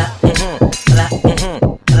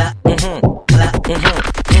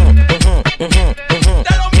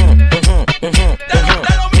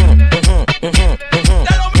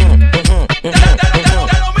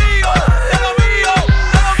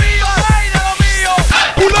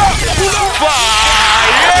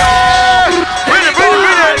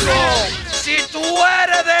 Si tú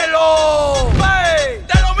eres de los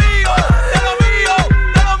de lo mío, de lo mío,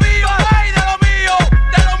 de lo mío, ay, de lo mío,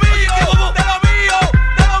 de lo mío, de lo mío,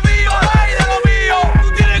 de lo mío, ay, de lo mío, tú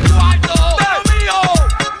tienes cuarto, de lo mío,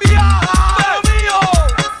 viaja, de lo mío,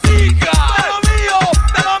 chica, de lo mío,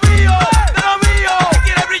 de lo mío, de lo mío. Si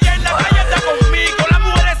quieres brillar en la calle, anda conmigo. Las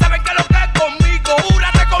mujeres saben que lo que es conmigo.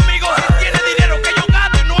 Júrate conmigo si tienes dinero que yo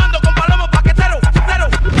gasto y no ando con palomos paqueteros, con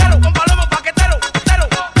palomos paqueteros,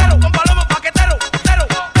 con palomos paqueteros,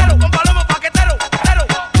 con palomos paqueteros,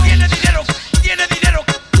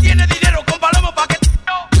 tiene dinero, con palomos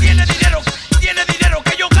paqueteros, tiene dinero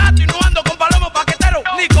que yo gasto y no ando con palomos paqueteros,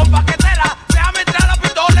 ni con paquetera. Déjame entrar la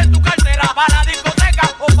pistola en tu cartera, para la discoteca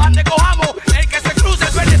o pan de cojamos, el que se cruce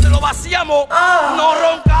el verde se lo vaciamos, no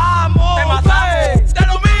roncamos, te matamos, de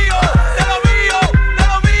lo mío, de lo mío, de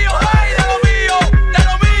lo mío, ay, de lo mío, de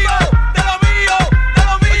lo mío, de lo mío, de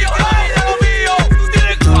lo mío, ay, de lo mío, tú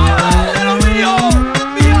tienes cuarto, de lo mío,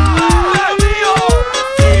 viaja, de lo mío,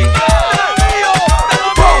 chica, de lo mío, de lo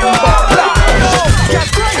mío,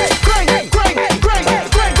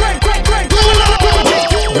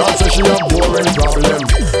 God say she a boring problem.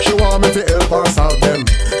 She want me to help her solve them.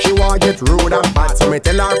 She want get rude and bad, so me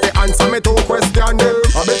tell her to answer me two questions.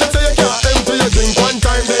 I better say you can't empty your drink one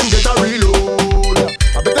time, then get a reload.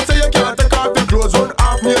 I better say you can't take off your clothes, run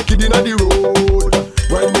half naked inna the road.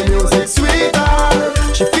 When the music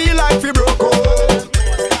sweeter, she feel like she broke out.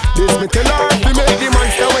 This me tell her to make the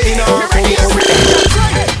monster way in her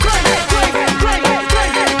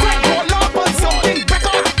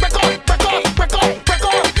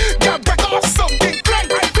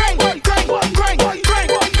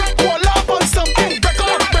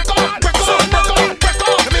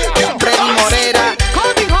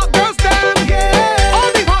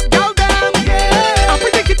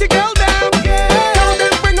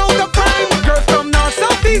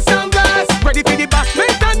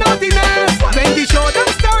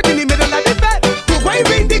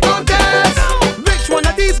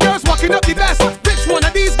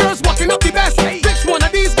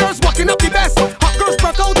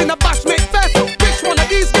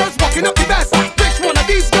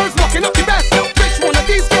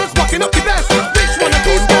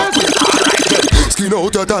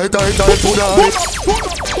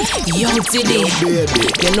Yo, Diddy,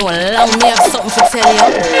 you know, allow me have something to tell you.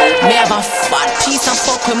 Me have a fat piece of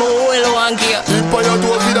fuck with my whole one gear. Keep on your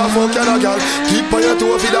toe for the fuck you no girl. Keep on your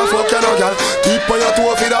toe for the fuck you no girl. Keep on your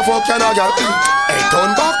toe for the fuck you no girl. Hey,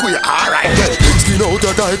 turn back we alright then. Skin out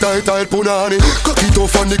your tight punani. Cock it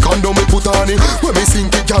off on the condom me put on it. When me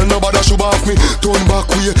sink it, girl nobody should off me. Turn back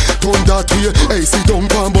way, turn that way. Hey, sit down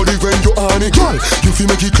pan body when you on it. Girl, you feel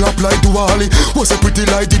make it clap like Duali. Was a pretty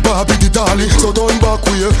like the Barbie the Dolly. So turn back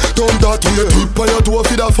way, turn that way. Keep on your toe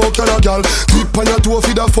for the fuck you no girl. Keep on your toe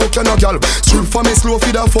for the fuck you no girl. Strip for me slow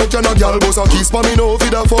for the fuck you no girl. Boss a kiss for me no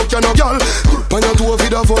for the fuck you no girl. On your toe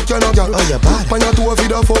for the fuck you no girl. Oh you bad. On your toe for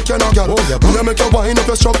the fuck you no girl. Oh you bad. When you make your wine up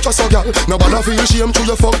your structure so girl. Nobody feel shame through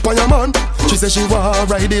your fuck on your man. She say she want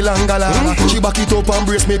ride the Langalala. She back it up and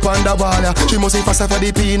brace me pon the wall. She must be faster for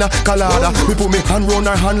the pina colada. Me put me hand round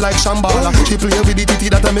her hand like Shambhala. She play with the titty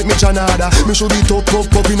that make me janada. Me show it up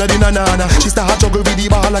inna the nanana. She start juggle with the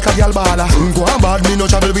ball like a gal balla. Go on bad, me no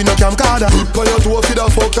travel with no camcorder. Keep on your toe for the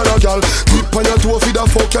fuck you no gal. Keep on your toe for the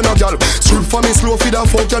fuck you no gal. Strip for me slow for the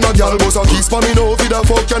fuck you no gal. Boss a kiss for me no for the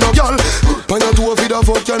fuck you no gal. On your toe for the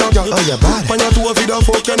fuck you no gal. Oh you bad. On your toe for the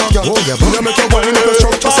fuck you no gal. Oh you bad. You make your wine up your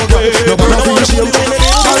structure so gal. Nobody feel shame.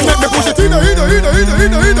 Girl make me push it in. 10, 5,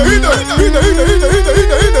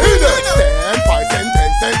 10,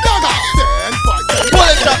 10, dagger. 10, 5, 10.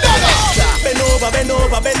 Bend over, bend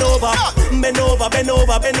over, bend over, bend over, bend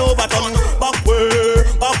over, bend over, turn back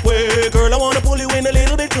way, girl. I wanna pull you in a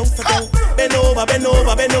little bit closer, girl. Bend over, bend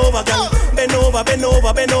over, bend over, girl. Bend over, bend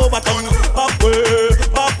over, bend over, turn back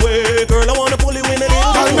way, girl. I wanna pull you in a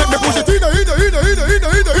little bit. Girl, make me push it in.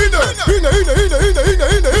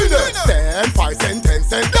 10, 5, 10,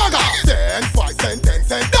 10, dagger. 10, 5, 10, 10,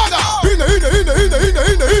 dagger.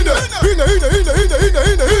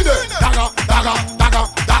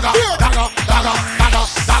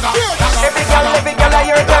 Dagger.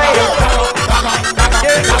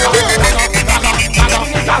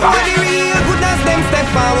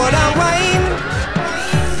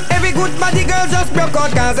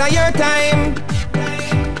 your time.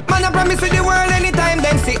 Man, I promise you the world anytime.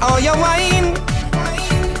 Then see all your wine.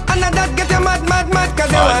 And that get you mad,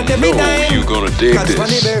 cause you want every time. You gonna dig this.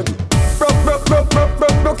 Broke it down.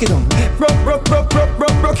 Broke it down.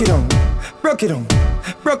 Broke it down. Broke it down.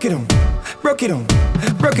 Broke it down. Broke it down.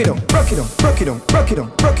 Broke it down. Broke it down. Broke it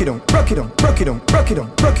down. Broke it down. Broke it down. Broke it down.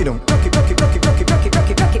 Broke it down. Broke it down.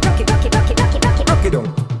 Broke it down.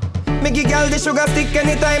 Me give girl the sugar stick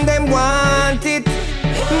anytime them want it.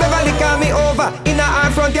 Beverly call me over, in her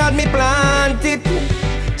front yard me plant it.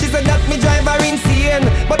 She said that me drive her insane,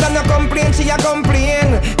 but I no complain, she a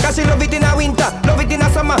complain. Cause she love it in a winter, love it in a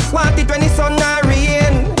summer, want it when the sun a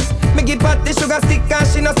rain. Me give her the sugar stick and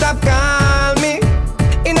she no stop call me.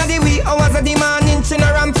 In the wee hours of the morning, she no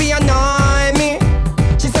ramp fi annoy me.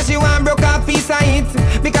 She said she want broke a piece of it,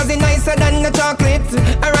 because it's nicer than the chocolate.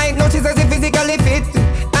 And right now she says she physically fit,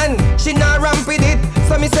 and she not ramp with it.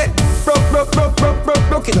 So me say,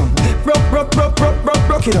 broke it down.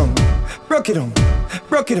 Broke it down. Broke it down.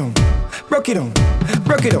 Broke it down. Broke it down. Broke it down.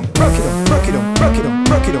 Broke it down. Broke it down. Broke it down.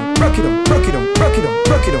 Broke it down. Broke it down. Broke it down. Broke it down.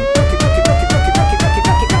 Broke it down.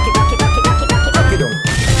 Broke it down.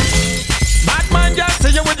 Bad man just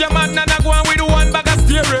see you with your man and I go on with one bag of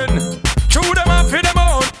steering. Chew them up, feed them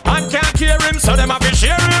out, and can't hear him, so them have to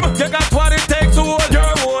share him. You got what it takes to hold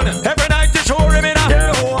your own. Every night you show him in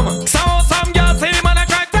a home. So some girls see him and I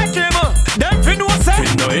try to take him. Them fi know say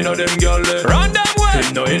he know them girl. Run them way.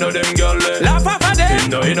 He know them girl. Laugh off of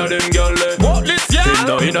them. He know them girl. Walk this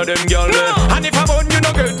girl. He know them girl. And if I'm on you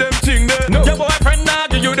no get them thing there. No. Your boyfriend nah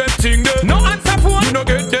give you them thing there. No answer phone. You no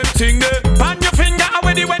get them thing there. Pan your finger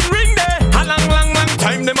already when ring there. A long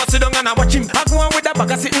time them a sit down and I watch him. I go on with that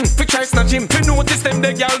bag of sitting. Fi try snatch him. Fi notice them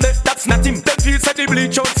the girl there. That's not him. Them feel say the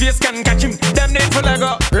bleach out face can catch him. Them need for like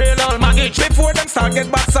a real old mortgage. Before them start get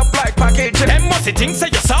boxed up like package. Them must think say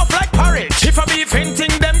you soft like porridge. If I be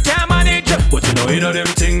fainting them can't manage. But you know them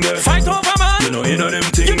thing there. Fight over man. You know them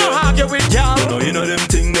thing there. You know argue with y'all. You know them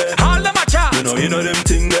thing there. All them a chat. You know them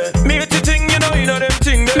thing there. Me to thing you know them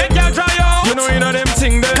thing there. Make y'all dry out. You know them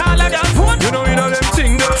thing there. Call a girl phone. You know them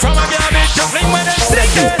thing there. From a girl bitch you fling with them stick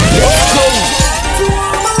there. Let's go. To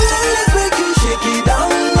all my ladies make you shake it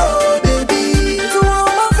down low, baby. To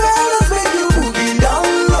all my fellas make you boogie down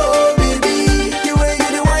low, baby. The way you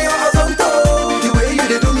do why your ass on toe. The way you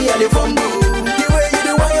do me and the fumble. The way you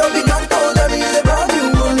do why your big and toe. That means a brand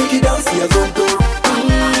new one. Make you dance your zonto.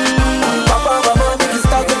 Papa, mama, make you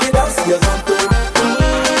start to be dance your zonto.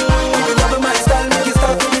 If you love my style, make you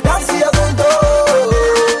start to be dance your zonto.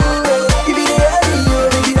 If you the heavy, you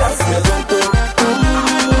make you dance your zonto.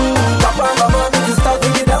 Papa, mama, make you start to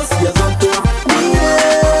be dance your zonto.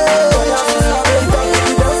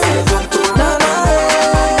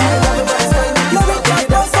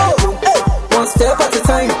 One step at a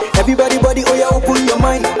time. Everybody, body, oh yeah, open your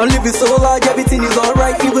mind. I'm living so large, everything is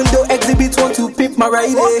alright. Even though exhibits want to pimp my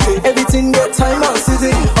ride, everything get time and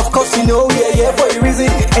season. Of course, you know, yeah, for a reason.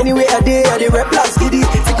 Anyway, I did rap last giddy.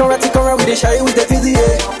 Tick around with the shy with the fizzy,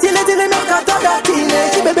 Till it make her talk that thing,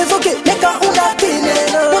 She baby's okay, make her own that thing,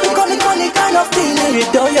 Don't be calling kind of thing, You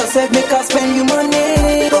do yourself, make her spend your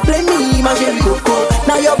money. Don't blame me, my baby coco.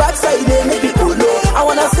 Now your backside, make me cool, I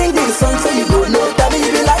wanna sing this song so you go know. That if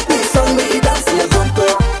you like this song, make you dance your zonto.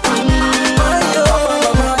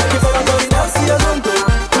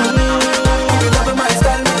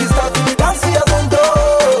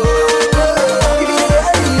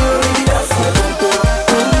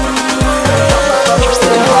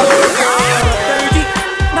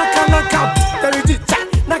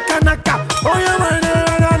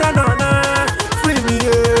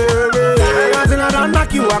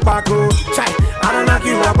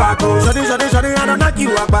 Shawty, I don't knock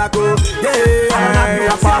you up back, yeah, I don't knock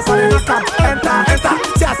you up back, enter,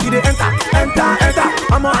 see I see the enter,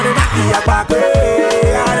 I'm on the knock you up back, I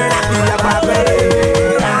don't knock you up back,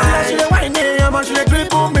 she the whine, I'm she the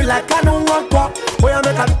grip on me like I don't walk, oh yeah,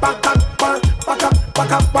 make her pack up,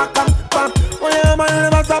 oh yeah, man, you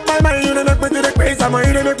never stop my mind, you don't make me to the craze, I'm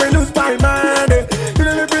you don't make me lose my mind,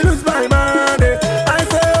 I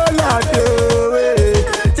say, oh Lord,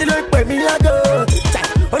 till you pay me like go,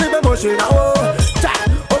 only the motion now.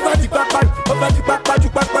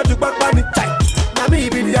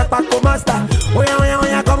 Master, oh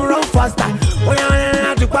yeah, come around faster. Oh yeah, I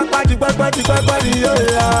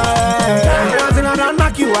don't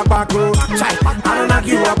knock you up, I don't knock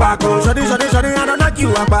you up, Shawty, I don't knock you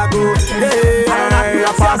up, yeah, I don't knock you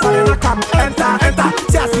up, come, enter,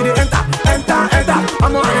 see I see the enter,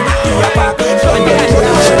 I'm on the knock you up,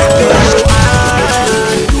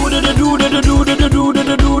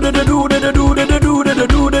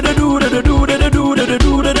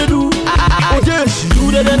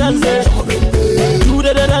 do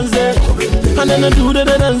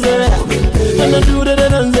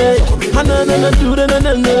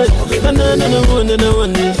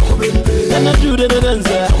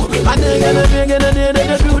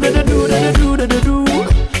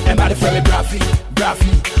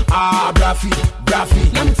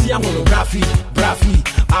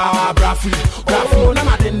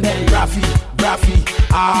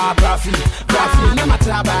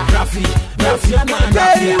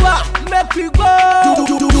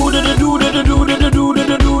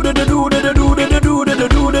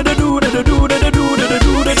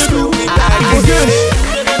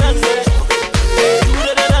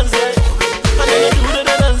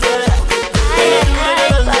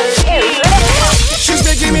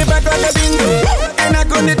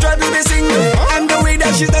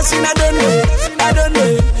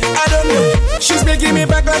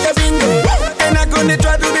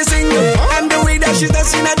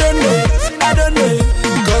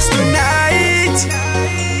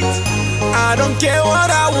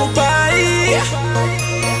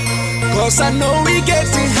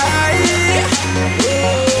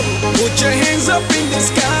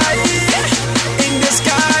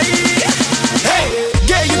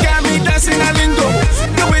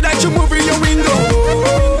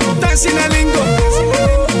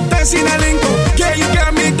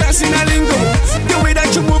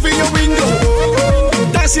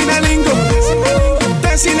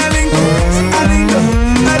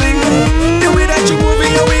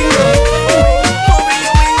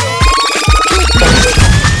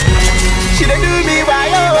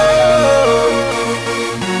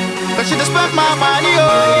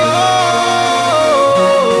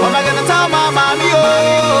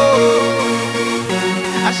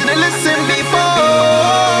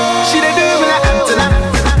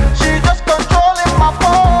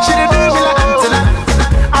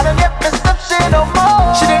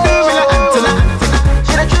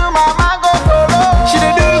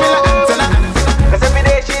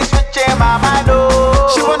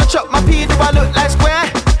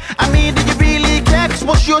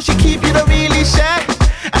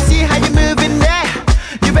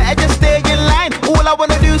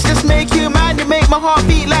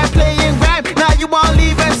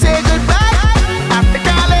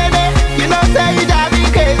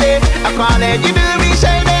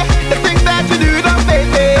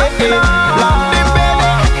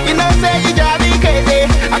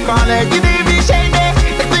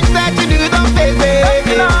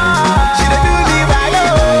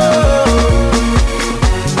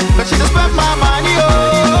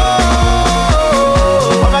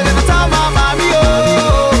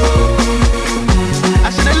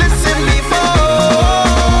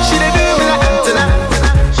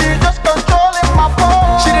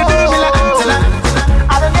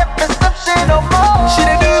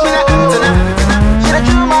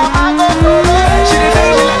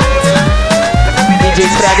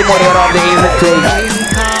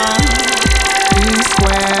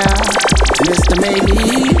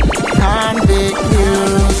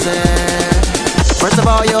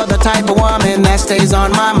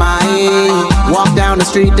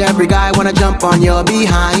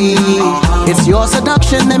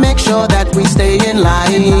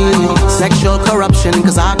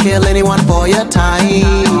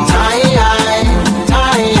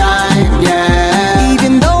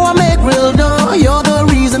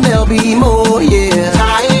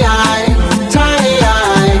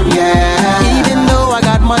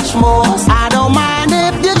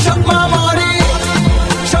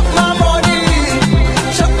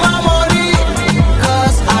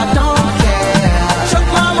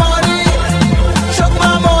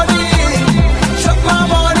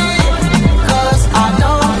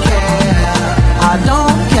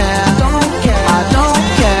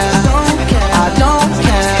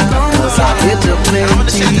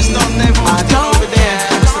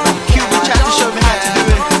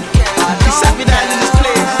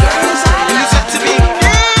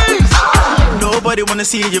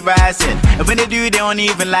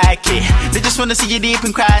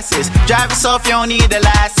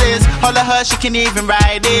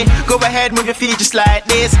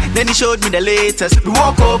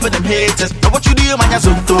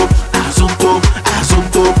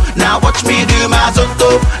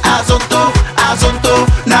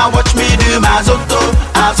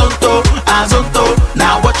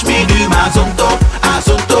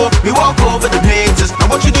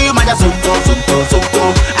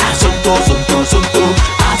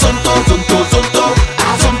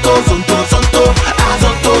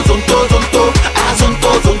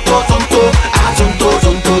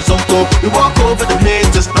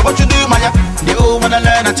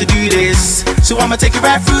do this. So I'ma take you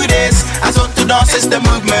right through this. As on to dance is the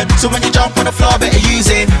movement. So when you jump on the floor, better use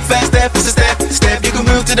it. First step is a step. You can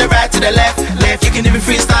move to the right, to the left. You can even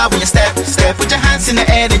freestyle when you step. Put your hands in the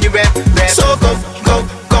air, then you rep. So go.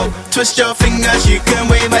 Twist your fingers, you can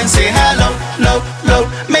wave and say hello, low.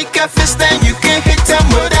 Make a fist and you can hit them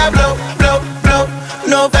with a blow.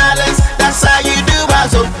 No balance, that's how you do.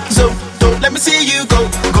 So, let me see you go.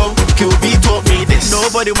 QB taught me this.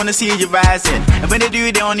 Nobody wanna see you rising, and when they do,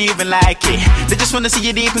 they don't even like it. They just wanna see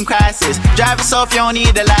you deep in crisis. Drive yourself, you don't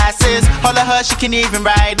need a license. Holler her, she can even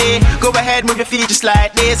ride it. Go ahead, move your feet just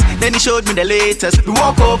like this. Then he showed me the latest. We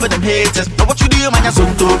walk over them haters. Now what you do, man, you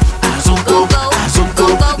zonto.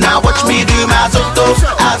 Now watch me do my zonto.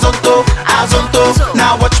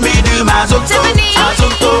 Now watch me do my zonto.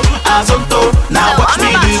 Now watch me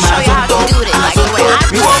do my zonto.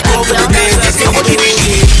 We walk over them haters. Now what you do?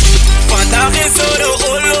 Vandaag is solo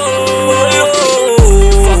olo.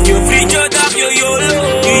 Fuck je vriendje, dag je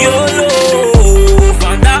YOLO.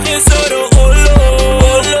 Vandaag is solo olo.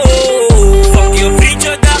 Fuck je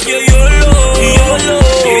vriendje, dag je YOLO.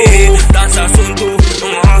 Dansa zonto,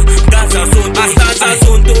 dansa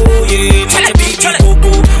zonto, yeah. Macha biggie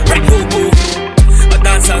bobo.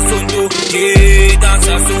 Dansa zonto, yeah.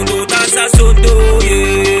 Dansa zonto,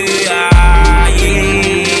 yeah.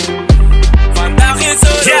 Vandaag is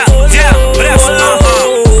solo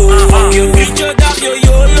fuck je vriendje, dag je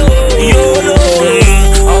YOLO.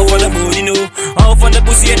 Hou van de body, no. Hou van de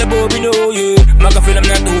pussy en de bobby, no, yeah. Maak een film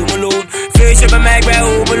net Home Alone. Feestje bij mij, ik ben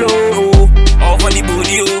Home Alone. Hou van die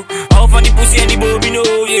body, oh. Hou van die pussy en die bobby, no,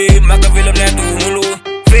 yeah. Maak een film net Home Alone.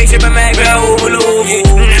 Feestje bij mij, ik ben Home Alone, yeah.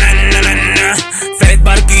 Na. Vet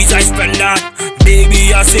barkies, I spend that.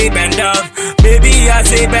 Baby, I say bend down. Baby, I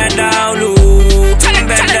say bend down low. Bend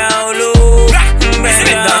down low. Bend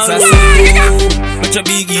down low. Met je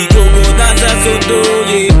biggie, go, dansa zonto,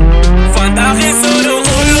 yeah. Vandaag is solo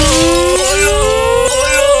olo.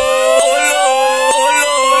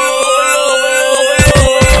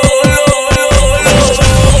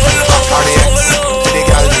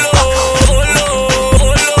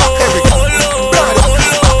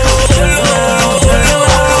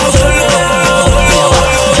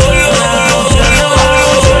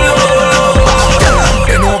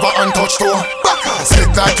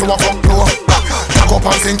 Like you a fuck no. Back up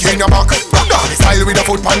and sink in your back. Doggy style with a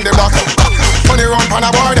foot on the back. Money run pan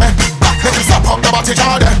a board eh. Make him stop up the body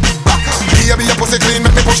jar there. Baby your pussy clean,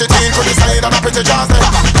 make me push it in through the side and a pretty jazz there.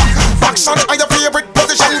 Action are your favorite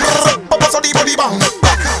position. Papa so the body bang.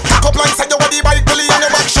 Cock up like side your body bike billy and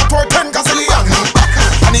your back shot for 10 gazillion.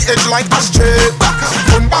 On the edge like ashtray.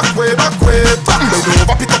 Turn back way. Bend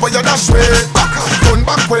over pick up where you dash way. Turn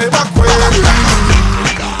back way.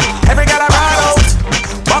 Every girl I ride out.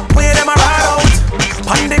 Back way them a ride out.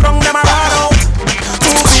 On the ground them a ride out.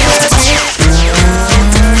 Too crazy.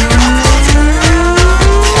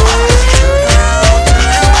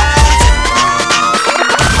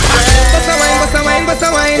 Bust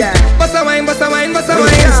a wine.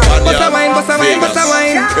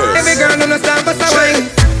 Every girl no stop bust a wine.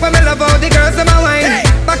 When me love all the girls them a wine.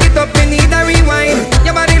 Back it up, me need a rewind.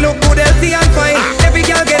 Your body look good, healthy and fine. Every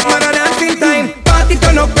girl get mad at dancing time. Party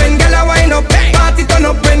turn up when girl a wine up. Party turn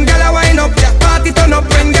up when girl a wine up. Party turn up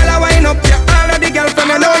when girl a wine up. All of the girls from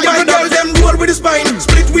you know you my girl them roll with the spine,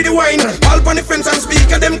 split with the wine. All on the fence and speak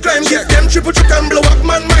and them climb. Give them triple chicken, blow up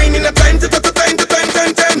man mine in a time to time.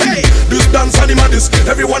 Hey, this dance are the maddest.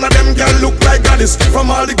 Every one of them girl look like goddess. From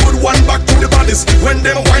all the good one back to the baddest. When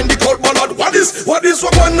them wine the cold ballad, what is what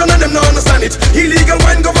one? None of them no understand it. Illegal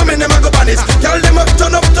wine government them a go ban it. Girl them up,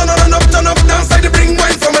 turn up, dance like they bring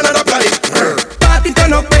wine from another planet. Party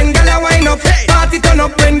turn up when girl a wine up. Party turn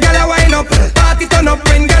up when girl a wine up. Party turn up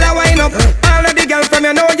when girl a wine up. All of the girls from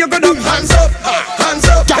you know you good up. Hands up,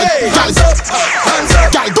 hey, hands up,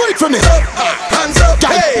 girl, do it for me. Hands up,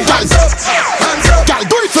 hey, hands up, girl,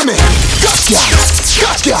 do it for me. Clutch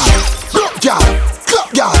girl, club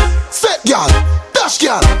girl, set girl, dash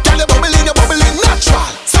girl. Girl, you bubbling natural.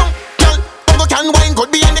 Some girl, bungo can wine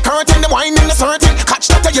good behind the curtain. Them wine in the certain. Catch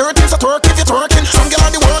that a your thing, so twerk if you're twerking. Some girl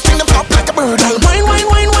on the work thing, them flop like a bird. Girl,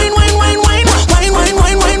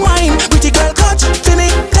 wine. Pretty girl, catch,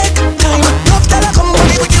 finish, take time. Love tell her come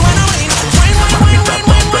body with you wanna wine. Wine.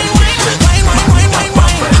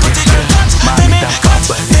 Pretty girl, catch,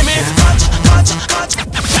 finish, catch.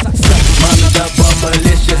 Mamita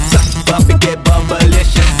bubblicious, papi que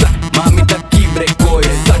bubblicious. Mamita quibre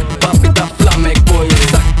coye, papita flame coye.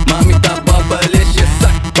 Mamita bubblicious,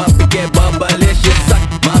 papi que bubblicious.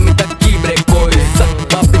 Mamita quibre coye,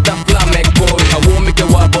 papita flame coye.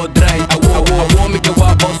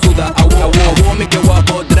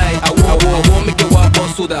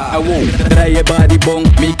 wo. Draai body bong,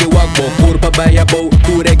 miki wakbo, kurpa baya bo.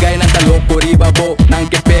 Tu reggae na talok ko riba bo.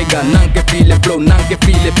 Nanke pega, nanke feel flow,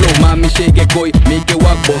 mami shake koi, miki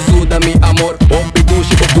wakbo, suda mi amor. Opi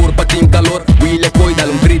dushi po kurpa team calor. Wile koi dal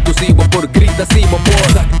un grito sibo por grita sibo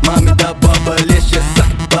por. Mami da babalicious,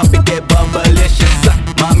 papi que babalicious,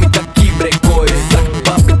 mami da kibre koi,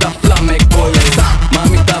 papi da flame koi,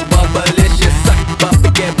 mami da babalicious,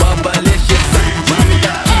 papi que babalicious, mami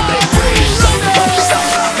da kibre koi, papi da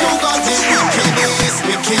flame. You got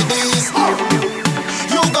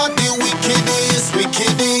the wickedest,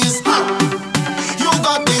 wickedest. You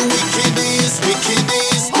got the wickedest,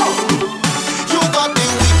 wickedest. You got the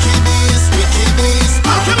wickedest, wickedest.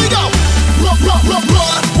 Here we go. Roll,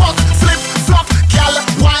 walk, flip, flop, gal,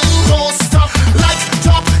 wine, don't stop. Like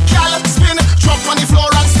top, gal, spin, drop on the floor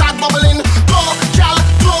and start bubbling. Go, gal,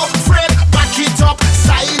 go, Fred, back it up,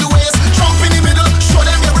 sideways, jump in the middle, show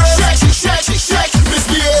them your breath. Shake,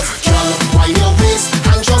 misbehave. Gal, wine your waist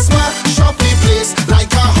and just mash up the place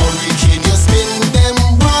like a hurricane. You spin them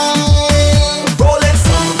wide, roll it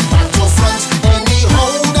from back to front,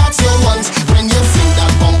 anyhow that you want. When you fling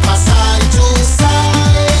that bumper side to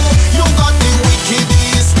side, you got the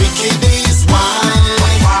wickedest, wickedest wine.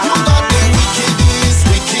 You got the wickedest,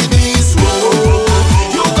 wickedest roll.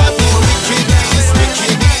 You got the wickedest,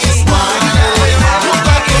 wickedest wine. You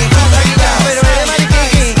got the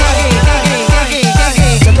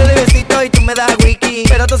Yo te doy besito y tú me das wiki,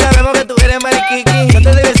 pero tú sabemos que tú eres mariquiqui. Yo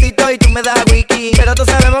te doy besito y tú me das wiki, pero tú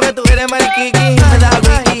sabemos que tú eres mariquiqui. Tú me das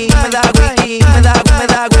wiki, me das wiki, me das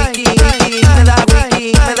wiki, me das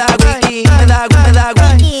wiki, me das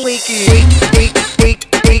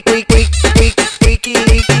wiki,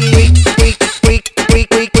 me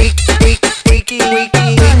das wiki,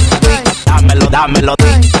 dámelo.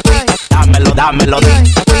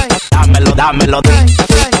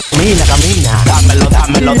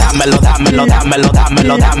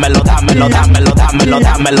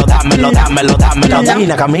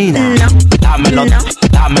 Camina. Dámelo.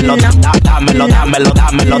 Camina.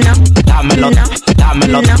 Dámelo.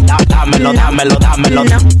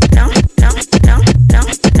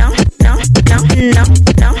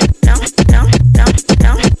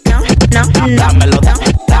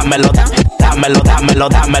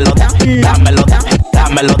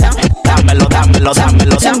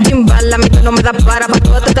 Chimbala, a mí tú no me das para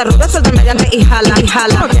todo te arrugas, suelta mediante y jala.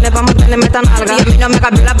 No tienes pa' mantenerme tan larga. Y a mí no me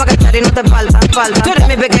cambió pa' que estar y no te falta. Tú eres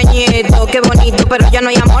mi pequeñito, qué bonito, pero ya no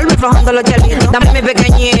hay amor, me flojando los chelitos. Dame mi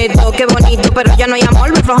pequeñito, qué bonito, pero ya no hay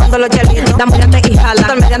amor, me flojando los chelitos. Dame mediante y jala,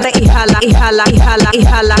 tal mediante y jala. Tal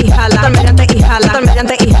mediante y jala, tal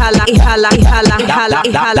mediante y jala.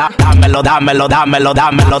 Dámelo.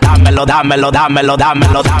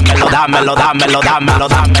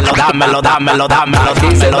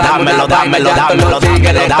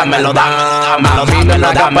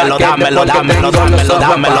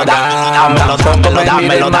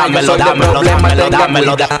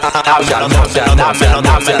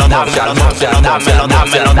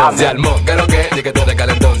 Quiero que tú eres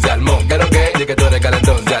calentón, se armó. Quiero que tú eres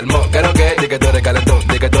calentón, se armó. Quiero que tú eres calentón,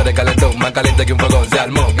 que tú eres calentón, más caliente que un fogón, se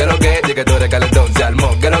armó. Quiero que tú eres calentón, se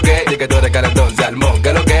armó. Quiero que tú eres calentón, se armó.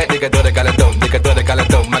 Quiero que tú eres calentón, que tú eres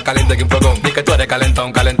calentón, más caliente que un fogón. Di que tú eres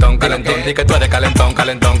calentón. Di que tú eres calentón.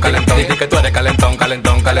 Di que tú eres calentón.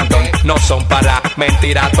 No son para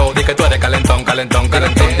mentirato. Di que tú eres calentón. Di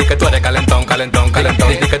que tú eres calentón. Di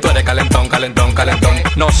que tú eres calentón.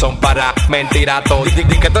 No son para mentirato. Di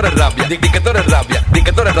que tú eres rabia. Di que tú eres rabia. Di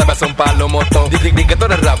que tú eres rabia, son palo moto. Di que tú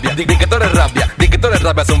eres rabia. Di que tú eres rabia. Di que tú eres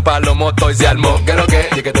rabia, son palo moto y se armó. Quiero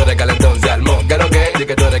que tú eres calentón, se armó. Quiero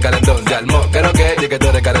que tú eres calentón, se armó. Quiero que tú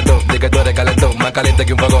eres calentón. Di que tú eres calentón, más caliente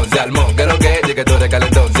que un fogón, se armó. Quiero que tú eres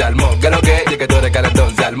calentón, se armó. Quiero que tú eres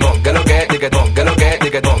calentón, se armó. Quiero que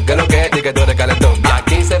tú eres calentón.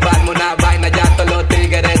 Aquí se va a armar una vaina, ya todos los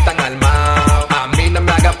tigres están armados. A mí no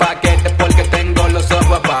me haga paquete porque tengo los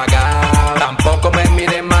ojos apagados. Tampoco me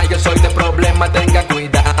mire más, yo soy de problema, tenga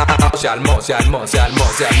cuidado. Se armó.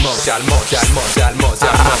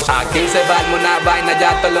 Aquí se va a armar una vaina,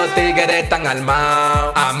 ya todos los tigres están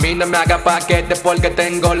armados. A mí no me haga paquete porque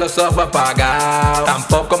tengo los ojos apagados.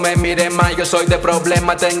 Tampoco me mire más, yo soy de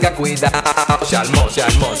problema, tenga cuidado. Se armó.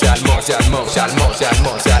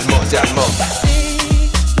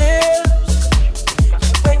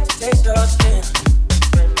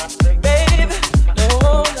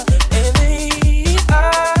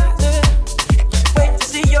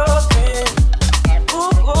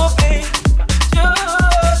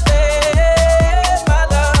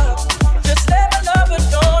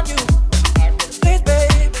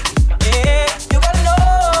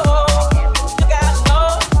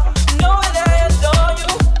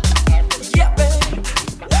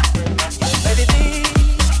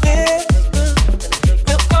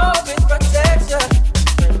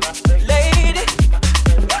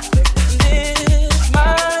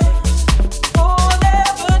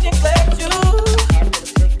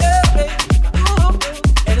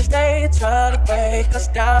 break us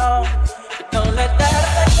down. But don't let that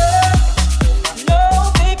affect us.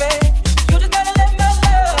 No, baby, you just gotta let my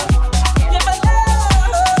love be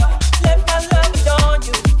on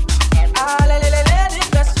you. Let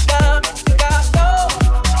it press you down. You gotta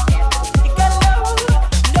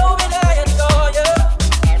know that I adore you.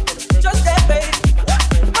 Just that, baby.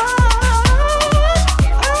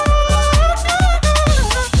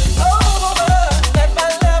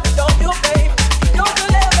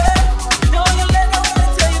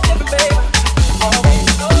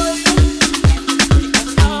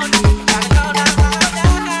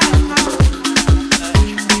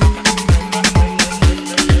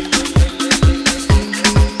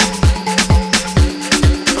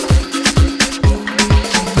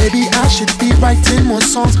 Writing more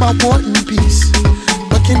songs about war and peace.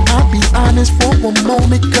 But can I be honest for a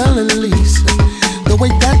moment, girl, at least? The way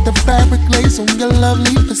that the fabric lays on your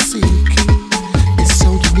lovely physique is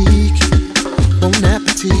so unique. Bon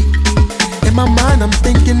appetit. In my mind, I'm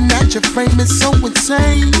thinking that your frame is so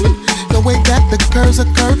insane. The way that the curves are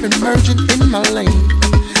curving, merging in my lane.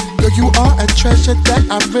 Girl, you are a treasure that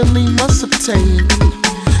I really must obtain.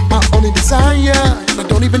 My only desire, and I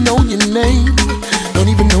don't even know your name. Don't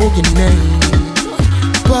even know your name.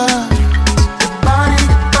 But but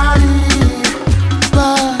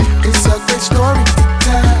it's a great story to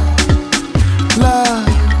tell. Love,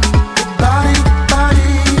 body,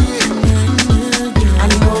 I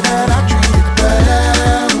know that I treat it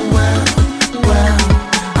well.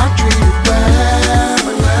 I treat it well.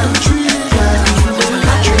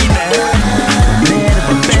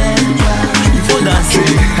 Il faut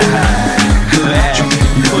danser.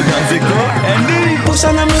 Il faut danser quoi?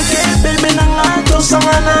 Poussa la musique, baby, nanga, tout ça,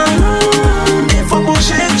 il faut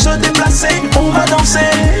bouger, se déplacer, on va danser.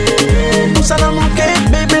 Poussa la musique,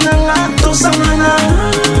 baby, nanga, tout ça,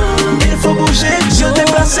 il faut bouger, se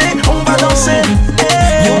déplacer, on va danser.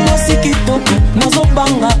 Yo masikitoko, nazo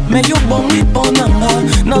banga, me yo bongi ponanga.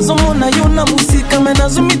 Nazo mona yo na musika, me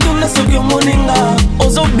nazo mitule soki yo moninga.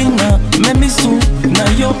 Ozo binga, me misu, na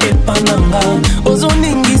yo epananga. Ozo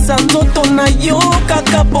ningisa nzoto na yo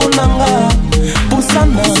kaka ponanga.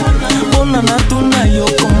 Pusana, pona na tuna yo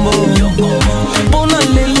kombo. Pona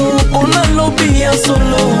lelo, pona lobi ya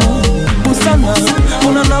solo. Pusana,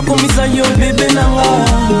 pona na komisa yo bebe nanga.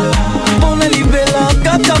 Pona libela,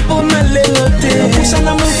 kaka pona lelo te.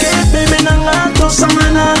 Pusana muke, bebe nanga,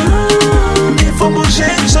 tosamana. Il faut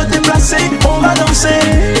bouger, se déplacer, on va danser.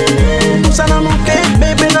 Pusana muke,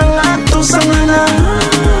 bebe nanga, tosamana.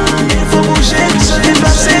 Il faut bouger, se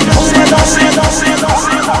déplacer, on va danser.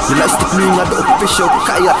 Je luistert nu naar de official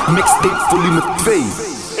Kaya Mixtape volume 2.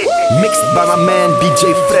 Mixed by my man DJ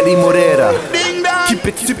Freddy Moreira. Keep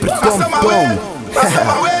it super bomb.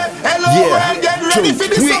 Yeah,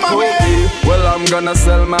 well, I'm gonna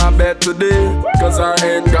sell my bed today, cause I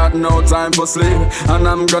ain't got no time for sleep. And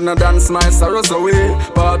I'm gonna dance my sorrows away,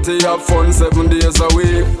 party have fun 7 days a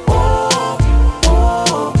week.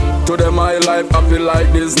 To them my life happy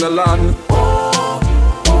like Disneyland.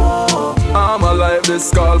 I'm alive, this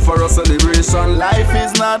call for a celebration. Life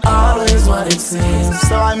is not always what it seems,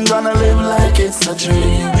 so I'm gonna live like it's a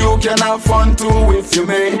dream. You can have fun too if you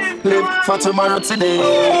may live for tomorrow today.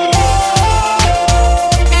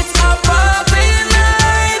 It's a party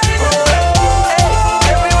night.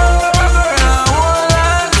 Everyone go back around one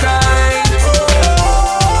last time.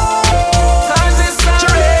 Cause it's a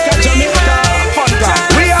Jamaica,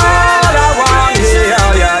 we all are one, yeah.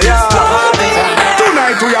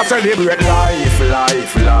 Tonight we are celebrate life.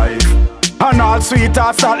 And all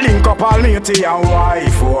sweethearts that link up all matey and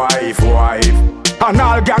wife. And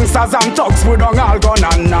all gangsters and thugs put on all gun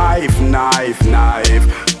and knife.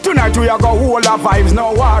 Tonight we are go hold our vibes,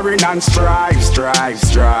 no warring and strife.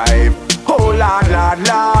 Oh Lord,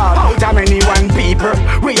 out of many one people,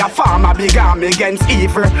 we a farm a big army against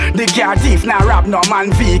evil. The car thief now rob no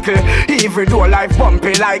man vehicle. Even though life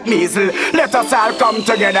bumpy like measles, let us all come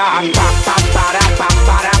together and pop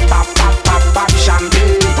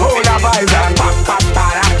champagne. Hold our vibes and pop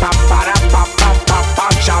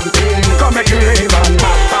champagne. Come make it rave and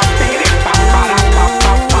pop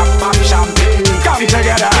champagne. Come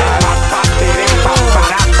together.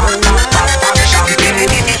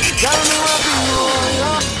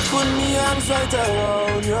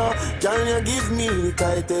 Can you give me the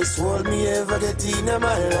tightest hold me ever get in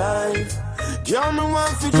my life? Girl, me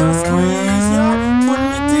want to just squeeze ya, put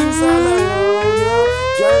me things all around ya.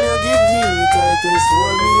 Can you give me the tightest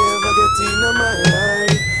hold me ever get in my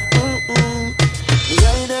life?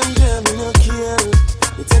 Yeah, them girl, me no care.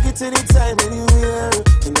 You take it anytime, anywhere.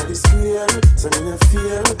 In the square, so me no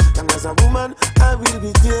fear. And as a woman, I will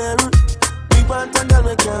be there. Me want a girl,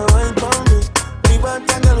 me can't wine for me. Me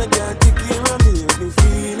want a girl that can take care of me. Let me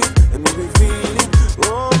feel it, let me feel it.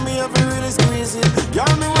 Oh, me have to really squeeze it.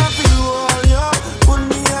 Girl, me want to hold ya. Put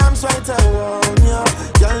me arms right around ya.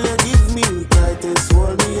 Girl, you give me the tightest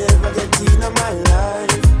hold me ever get in my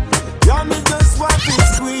life. Girl, me just want to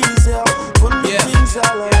squeeze ya. Put me things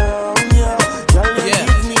all around ya. Girl, you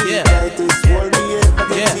give me the tightest hold me ever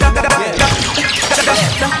get in my life.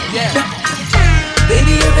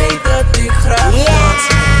 Baby, je weet dat ik graag dans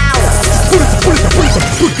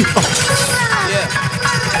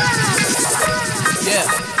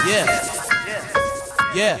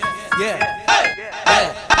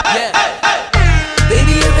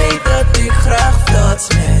Baby, je weet dat ik graag flats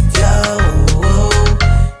met jou.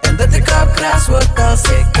 En dat ik op gras word als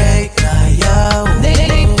ik kijk naar jou.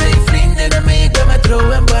 Nee, twee vrienden mee, ik ben met Ro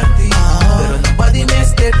en Barty. Pero nobody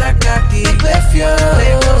missed it, akaki. Ik blijf je,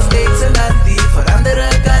 blijf nog steeds een anti.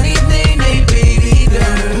 Veranderen kan niet, nee, baby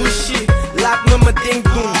girl. Doe shit, laat me mijn ding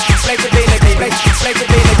doen. Slijt de benen, baby, slijt de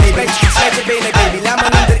benen, baby, slijt de benen, baby. Laat me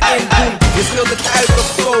hem erin doen. Je speelt het uit op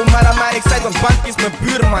flow, maar aan mij excite, want Bank is mijn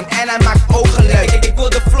buurman en hij maakt ooggeluid. Ik wil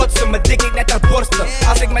de flotsen, mijn dik ik net haar borsten.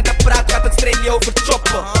 Als ik met haar praat, gaat het streepje over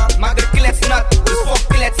choppen. Maak er kletsnat, dus fuck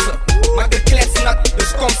kletsen. Maak er kletsnat,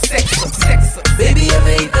 dus kom seksen. Baby, je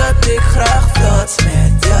weet dat ik graag flats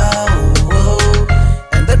met jou.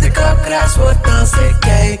 En dat ik op gras word als ik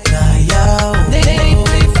kijk naar jou. Nee,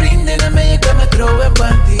 twee vrienden mee, ik ben met Ro en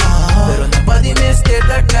Banty. Pero nobody missed it,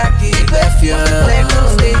 akaki. Ik blijf je, blijf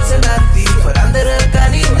nog steeds een anti. Veranderen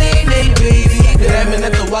kan niet, nee, baby girl. Remmen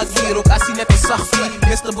net een wazir, ook als hij net een safie.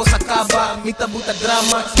 Mr. Bossakaba, mita buta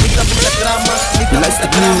drama, mita buta drama. Je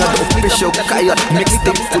luistert nu naar de official Kayak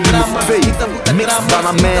Mixtape volume 2. Mixed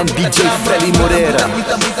by my man DJ Freddy Moreira.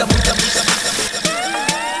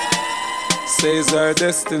 Says our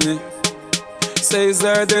destiny. Says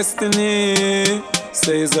our destiny.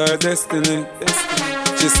 Says our destiny.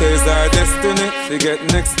 She says our destiny. They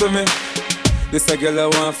get next to me. This a girl I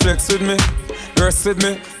want flex with me. Verse with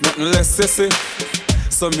me, nothing less sissy.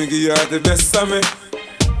 So me give her the best of me.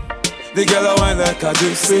 The girl I want like a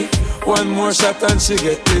gypsy. One more shot and she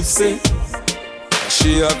get tipsy.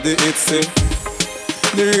 She have the itsy.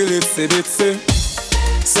 The real itsy bitsy.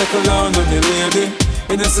 Settle down on the lady.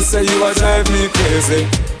 You know to say you a drive me crazy.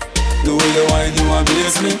 The way you whine you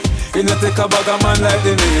amaze me. You know take a bag of man like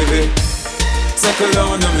the Navy. Settle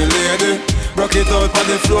down on me lady. Rock it out on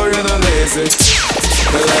the floor, you know lazy.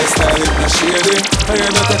 The lifestyle is not shady. And you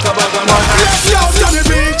know take a bag of man. Yo, Johnny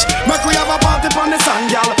Beach, make we have a party on the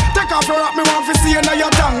sand, y'all. Take off your rock, me want to see you now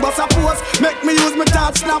your tongue. But suppose, make me use my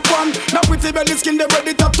touch, snap one. Now pretty belly skin, they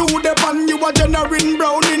ready to do the pan. You a generating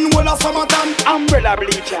brown in whole of summertime. Umbrella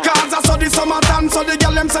bleacher. Cause I saw the summertime, so the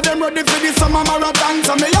girl them say them ready for the summer marathon.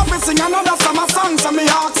 So me have to sing another summer song, so me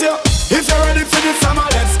ask you, if you're ready for the summer,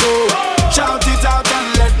 let's go. Shout it out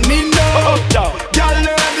and let me know. Girl,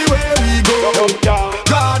 everywhere we go.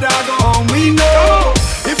 God, I go home, we know.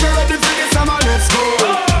 If you're ready for the summer, let's go.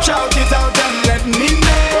 Shout it out and let me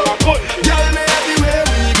know. Girl, everywhere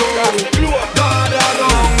we go. God, I go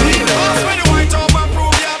home, we know. When you want to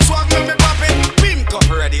overprove your swag, let me pop it. Pink up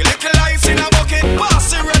ready, little ice in a bucket.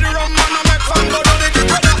 Boss it ready, rum man, I make fun, but don't get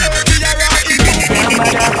brother, every year I eat.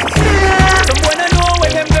 Some boy don't know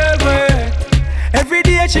where them girl work. Every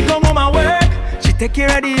day she come home and work. She take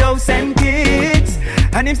care of the house and kids.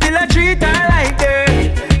 And him still a treat her like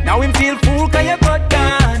dirt. Now him feel fool cause you cut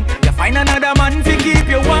down. You find another man to keep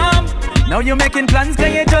you warm. Now you making plans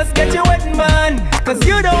cause you just get your wedding band. Cause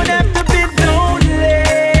you don't have to be lonely.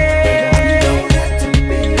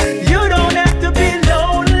 You don't have to be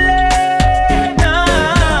lonely.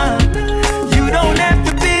 Nah. You don't have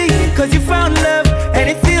to be. Cause you found love and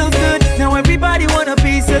it feels good. Now everybody want a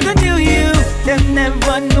piece of the new you. Them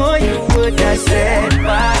never know you would have said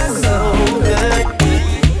back so good.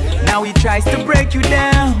 Now he tries to break you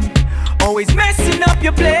down, always messing up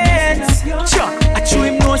your plans. Sure, I chew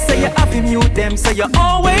him no, say you have him mute them, so you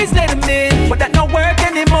always let him in, but that don't work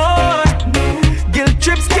anymore. Guilt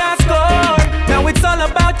trips can't score. Now it's all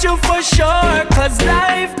about you for sure, cause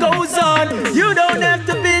life goes on. You don't have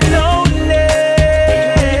to be lonely.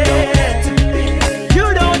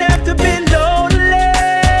 You don't have to be lonely.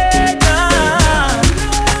 Nah.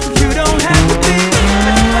 You don't have to be.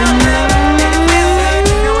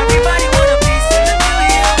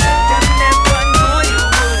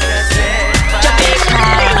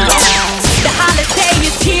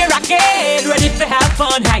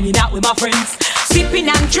 Hanging out with my friends, sipping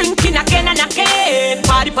and drinking again and again.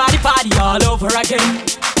 Party, party, party all over again.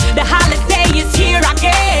 The holiday is here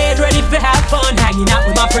again. Ready to have fun, hanging out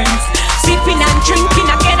with my friends, sipping and drinking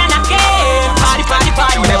again and again. Party, party,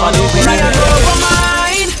 party all over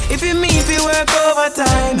again. If you mean if you work over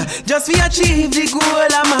just we achieve the goal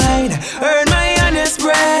of mine. Earn my honest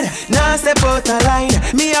bread, now step out of line.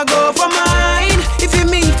 Me I go for mine. If you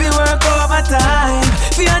mean fi work overtime,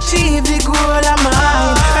 fi achieve the goal of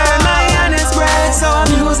mine. Earn my honest bread, so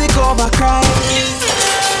music over crime.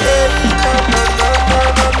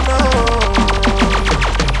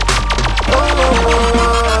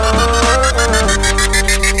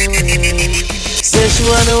 Say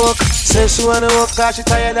she wanna walk, cause she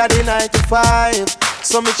tired of the 9 to 5.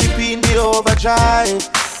 So me chip in the overdrive,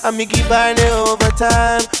 and me give her the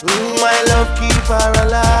overtime. My love keep her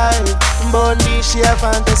alive, but me she a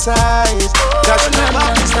fantasize. Cause she love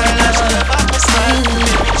up my style, and she love up my style.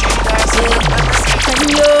 Baby treat her so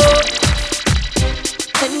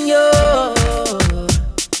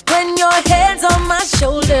when your head's on my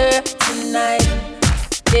shoulder tonight,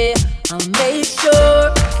 yeah, I'll make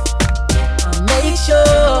sure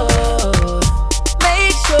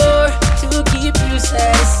to keep you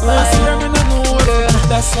satisfied. Girl,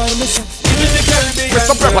 that's why me say,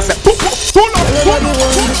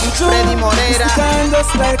 Freddy Moreira.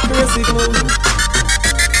 Just like crazy glue.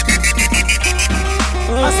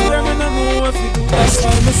 I swear me no know what to do. That's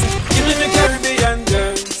why me say, give me the Caribbean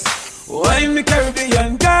girls. Why me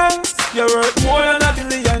Caribbean girls? You're worth more than a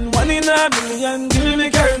billion, 1 in a million. Give me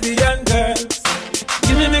Caribbean girls.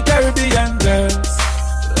 Give me Caribbean girls.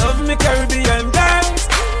 Love me Caribbean girls.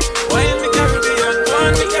 Why me Caribbean?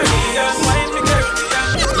 Want me Caribbean? Why me Caribbean?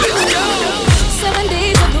 7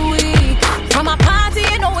 days of the week from a party,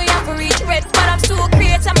 you know we have to reach red, but I'm still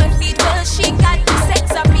great on my feet. Well, she got the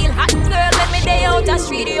sex appeal, hot girl. Let me day out the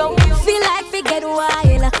street, yo. Feel like we get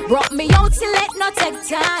wild. Brought me out till it not take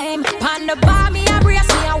time. Pan the bar, me a brace,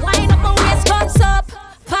 me a wine up my waist, cups up.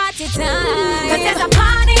 Party time. 'Cause there's a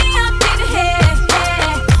party up in here.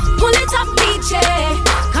 Pull it up, DJ.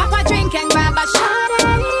 Cup a drink and grab a shot.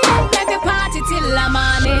 Make me party till the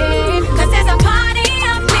morning. 'Cause there's a party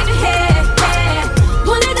up in here.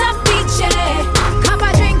 Pull it up, DJ. Cup a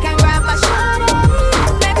drink and grab a shot.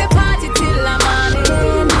 Make me party till the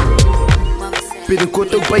morning. Binnenkort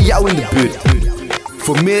ook bij jou in de buurt.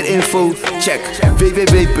 Voor meer info, check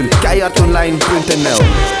www.keihardonline.nl.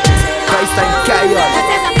 Wij zijn keihard.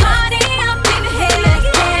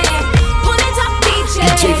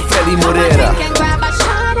 DJ Freddy Moreira.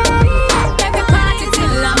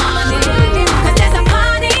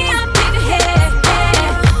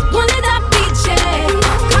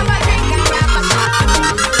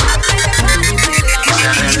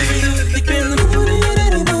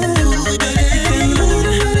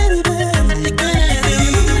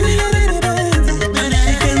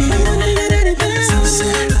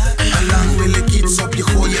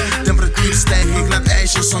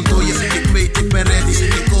 Ik weet, ik ben ready.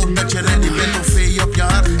 Ik hoop dat je ready bent. Of vee op je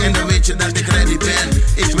hart en dan weet je dat ik ready ben.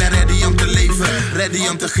 Ik ben ready om te leven, ready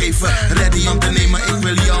om te geven, ready om te nemen. Ik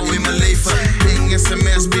wil jou in mijn leven. Ding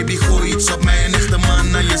sms, baby, gooi iets op mij. Een echte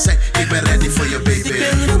man aan je zij. Ik ben ready voor je, baby.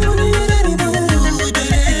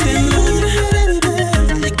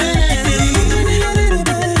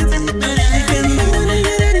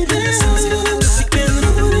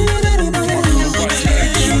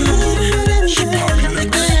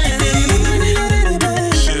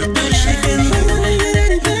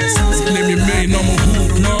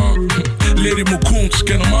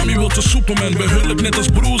 Mami wil de Superman, bij hulp net als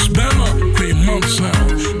Bruce Banner. Kun je man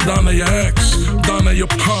zijn, daarna je ex, daarna je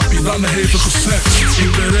papi, daarna hevige seks.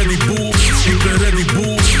 Ik ben ready boel, ik ben ready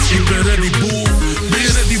boel, ik ben ready boel. Ben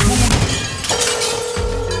je ready boel?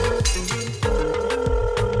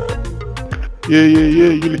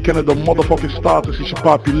 Yeah, jullie kennen de motherfucking status, is je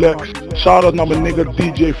papi Lex. Shout-out naar mijn nigga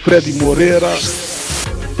DJ Freddy Moreira.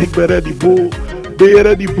 Ik ben ready boel. Ben je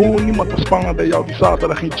ready boel? Niemand was spanger dan jou die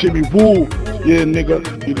zaterdag geen Jimmy Woo. Yeah nigga,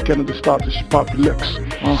 jullie kennen de status, je papi Lex.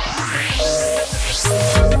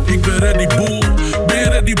 Ik ben ready boel, ben je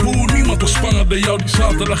ready boel? Niemand was spanger dan jou die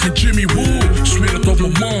zaterdag geen Jimmy Woo. Zweer het op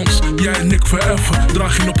mijn moms, jij en ik forever.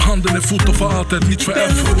 Draag je op handen en voeten voor altijd, niet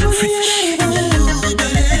forever. Fiets.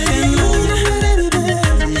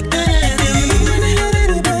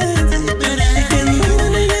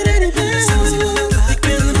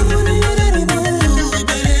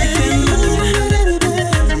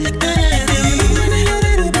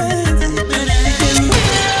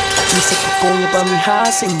 Pa' mi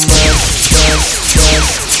house and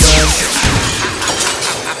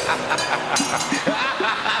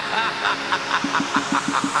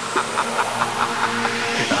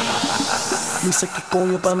Dice que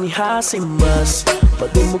coño pa' mi house y más. Pa'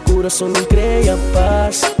 de mi corazón no crea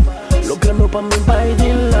paz. Lo que no pa' mi vai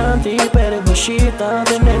delante, pero es bullita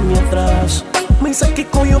tenerme atrás. Me dice que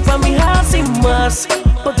coño pa' mi house y más.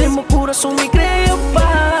 Pa' de mi corazón no crea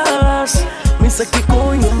paz. paz. Minsa que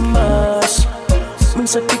conho mais.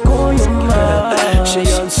 Minsa que conho mais.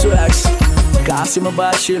 Cheio de swags. Kasi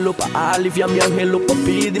mabashilo pa aliviar minha relo pa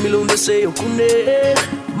pedir-me um desejo com ele.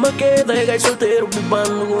 Ma queda é gás solteiro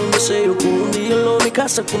bebando com um desejo com um dia longe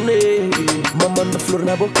casa com ele. Mamando flor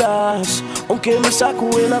na bocas, aunque me saco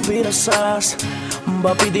e na vira sas.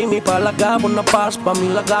 Va pedir-me para la cabo na paz, pa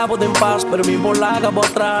mim la cabo de paz, pero mi bola cabo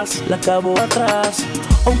atrás, la cabo atrás.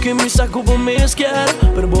 Aunque me saco por me esquer,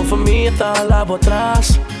 pero boa família tá lá por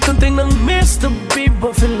trás. Cantem na mesta,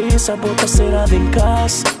 biba feliz, a bota será de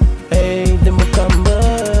casa. Hey, de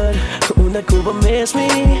Mocamber, una Cuba mesmo,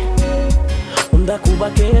 una Cuba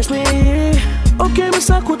que es mi. Ok, me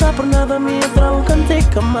saco tá por nada, me entra um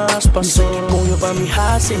canteca mais. Passou que ponho pra me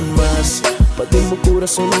raça mais. Pa ter meu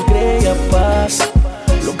coração não creia paz.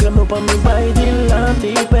 Logrando pra mim vai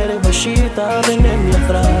delante, pero baixita vem em mim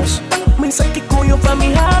atrás. Me saque conho pra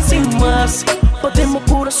me raça mais. Pa ter meu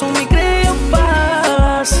coração não creia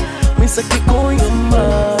paz. Me saque conho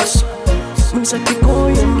mais. Minsa que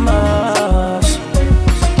conho mais.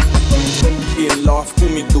 Ele love com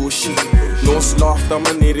me duche. Nos love da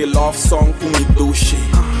maneira ele love song com me duche.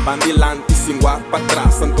 Bandilante sem guapo pra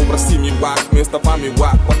trás. Santo pra cima e guapo, mas tá pra me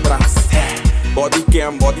guapo pra trás. Body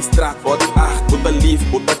cam, body strat, body art. Bota live,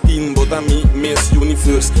 bota teen, bota me, Miss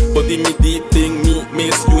Universe. Body me deep thing, me,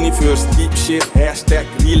 Miss Universe. Deep shit, hashtag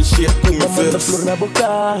real shit com me Mamanda verse. flor na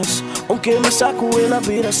bocas, aunque me saco e na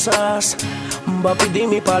vira sas. Va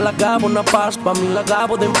pedir-me para la cabo na paz, pa mim la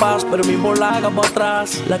cabo de paz, pero mi bola cabo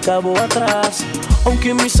atrás, la cabo atrás.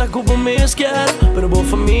 Aunque me saco por me esquer, pero boa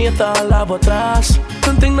família tá lá por trás.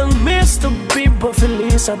 Cantem na mesta, biba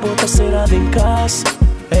feliz, a bota será de casa.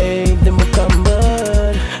 Hey, de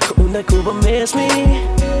Mocamber, una Cuba mesmo,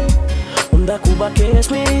 una Cuba que es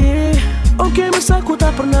mi. Aunque me saco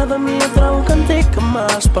tá por nada, me entra um canteca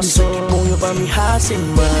mais. Passou que ponho pra me raça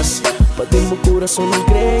mais. Pa ter meu coração não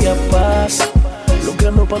creia paz.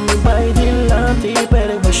 Logrando pra mim vai delante,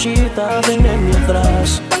 pero baixita vem em mim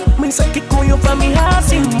atrás. Me saque conho pra me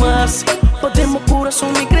raça mais. Pa ter meu coração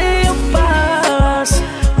não creia paz.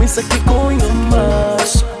 Me saque conho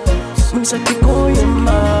mais. Me saque conho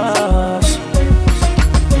mais.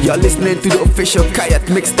 You're listening to the official Kayak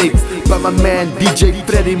Mixtape by my man DJ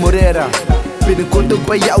Freddy Moreira. Binnenkort ook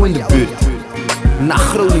bij jou in de buurt. Na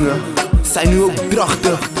Groningen zijn nu ook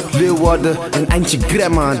Drachten, Leeuwarden en eindje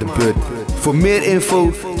Gremma aan de beurt. Voor meer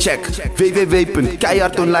info check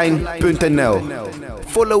www.keihardonline.nl.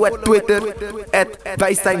 Follow at Twitter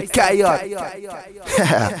 @wijzijnkeihard.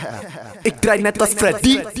 Ik draai net als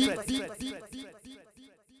Freddy.